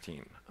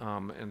 9:15.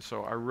 And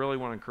so I really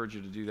want to encourage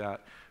you to do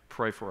that.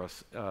 Pray for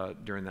us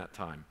during that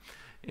time.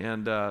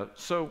 And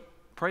so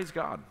praise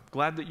God.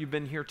 Glad that you've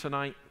been here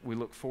tonight. We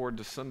look forward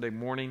to Sunday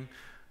morning.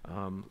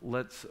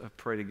 Let's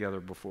pray together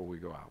before we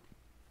go out.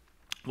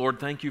 Lord,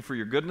 thank you for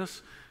your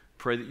goodness.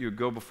 Pray that you would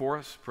go before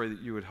us. Pray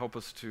that you would help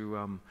us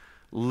to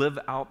live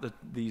out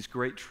these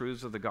great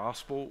truths of the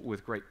gospel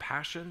with great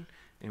passion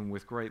and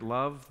with great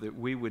love, that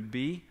we would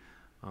be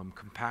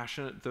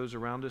compassionate to those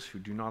around us who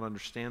do not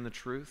understand the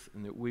truth,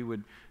 and that we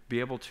would be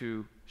able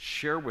to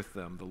share with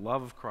them the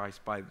love of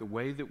Christ by the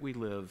way that we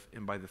live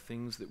and by the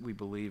things that we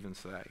believe and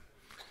say.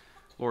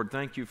 Lord,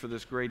 thank you for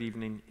this great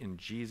evening. In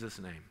Jesus'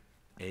 name,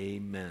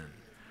 amen.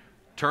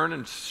 Turn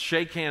and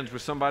shake hands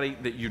with somebody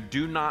that you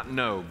do not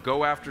know.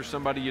 Go after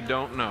somebody you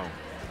don't know.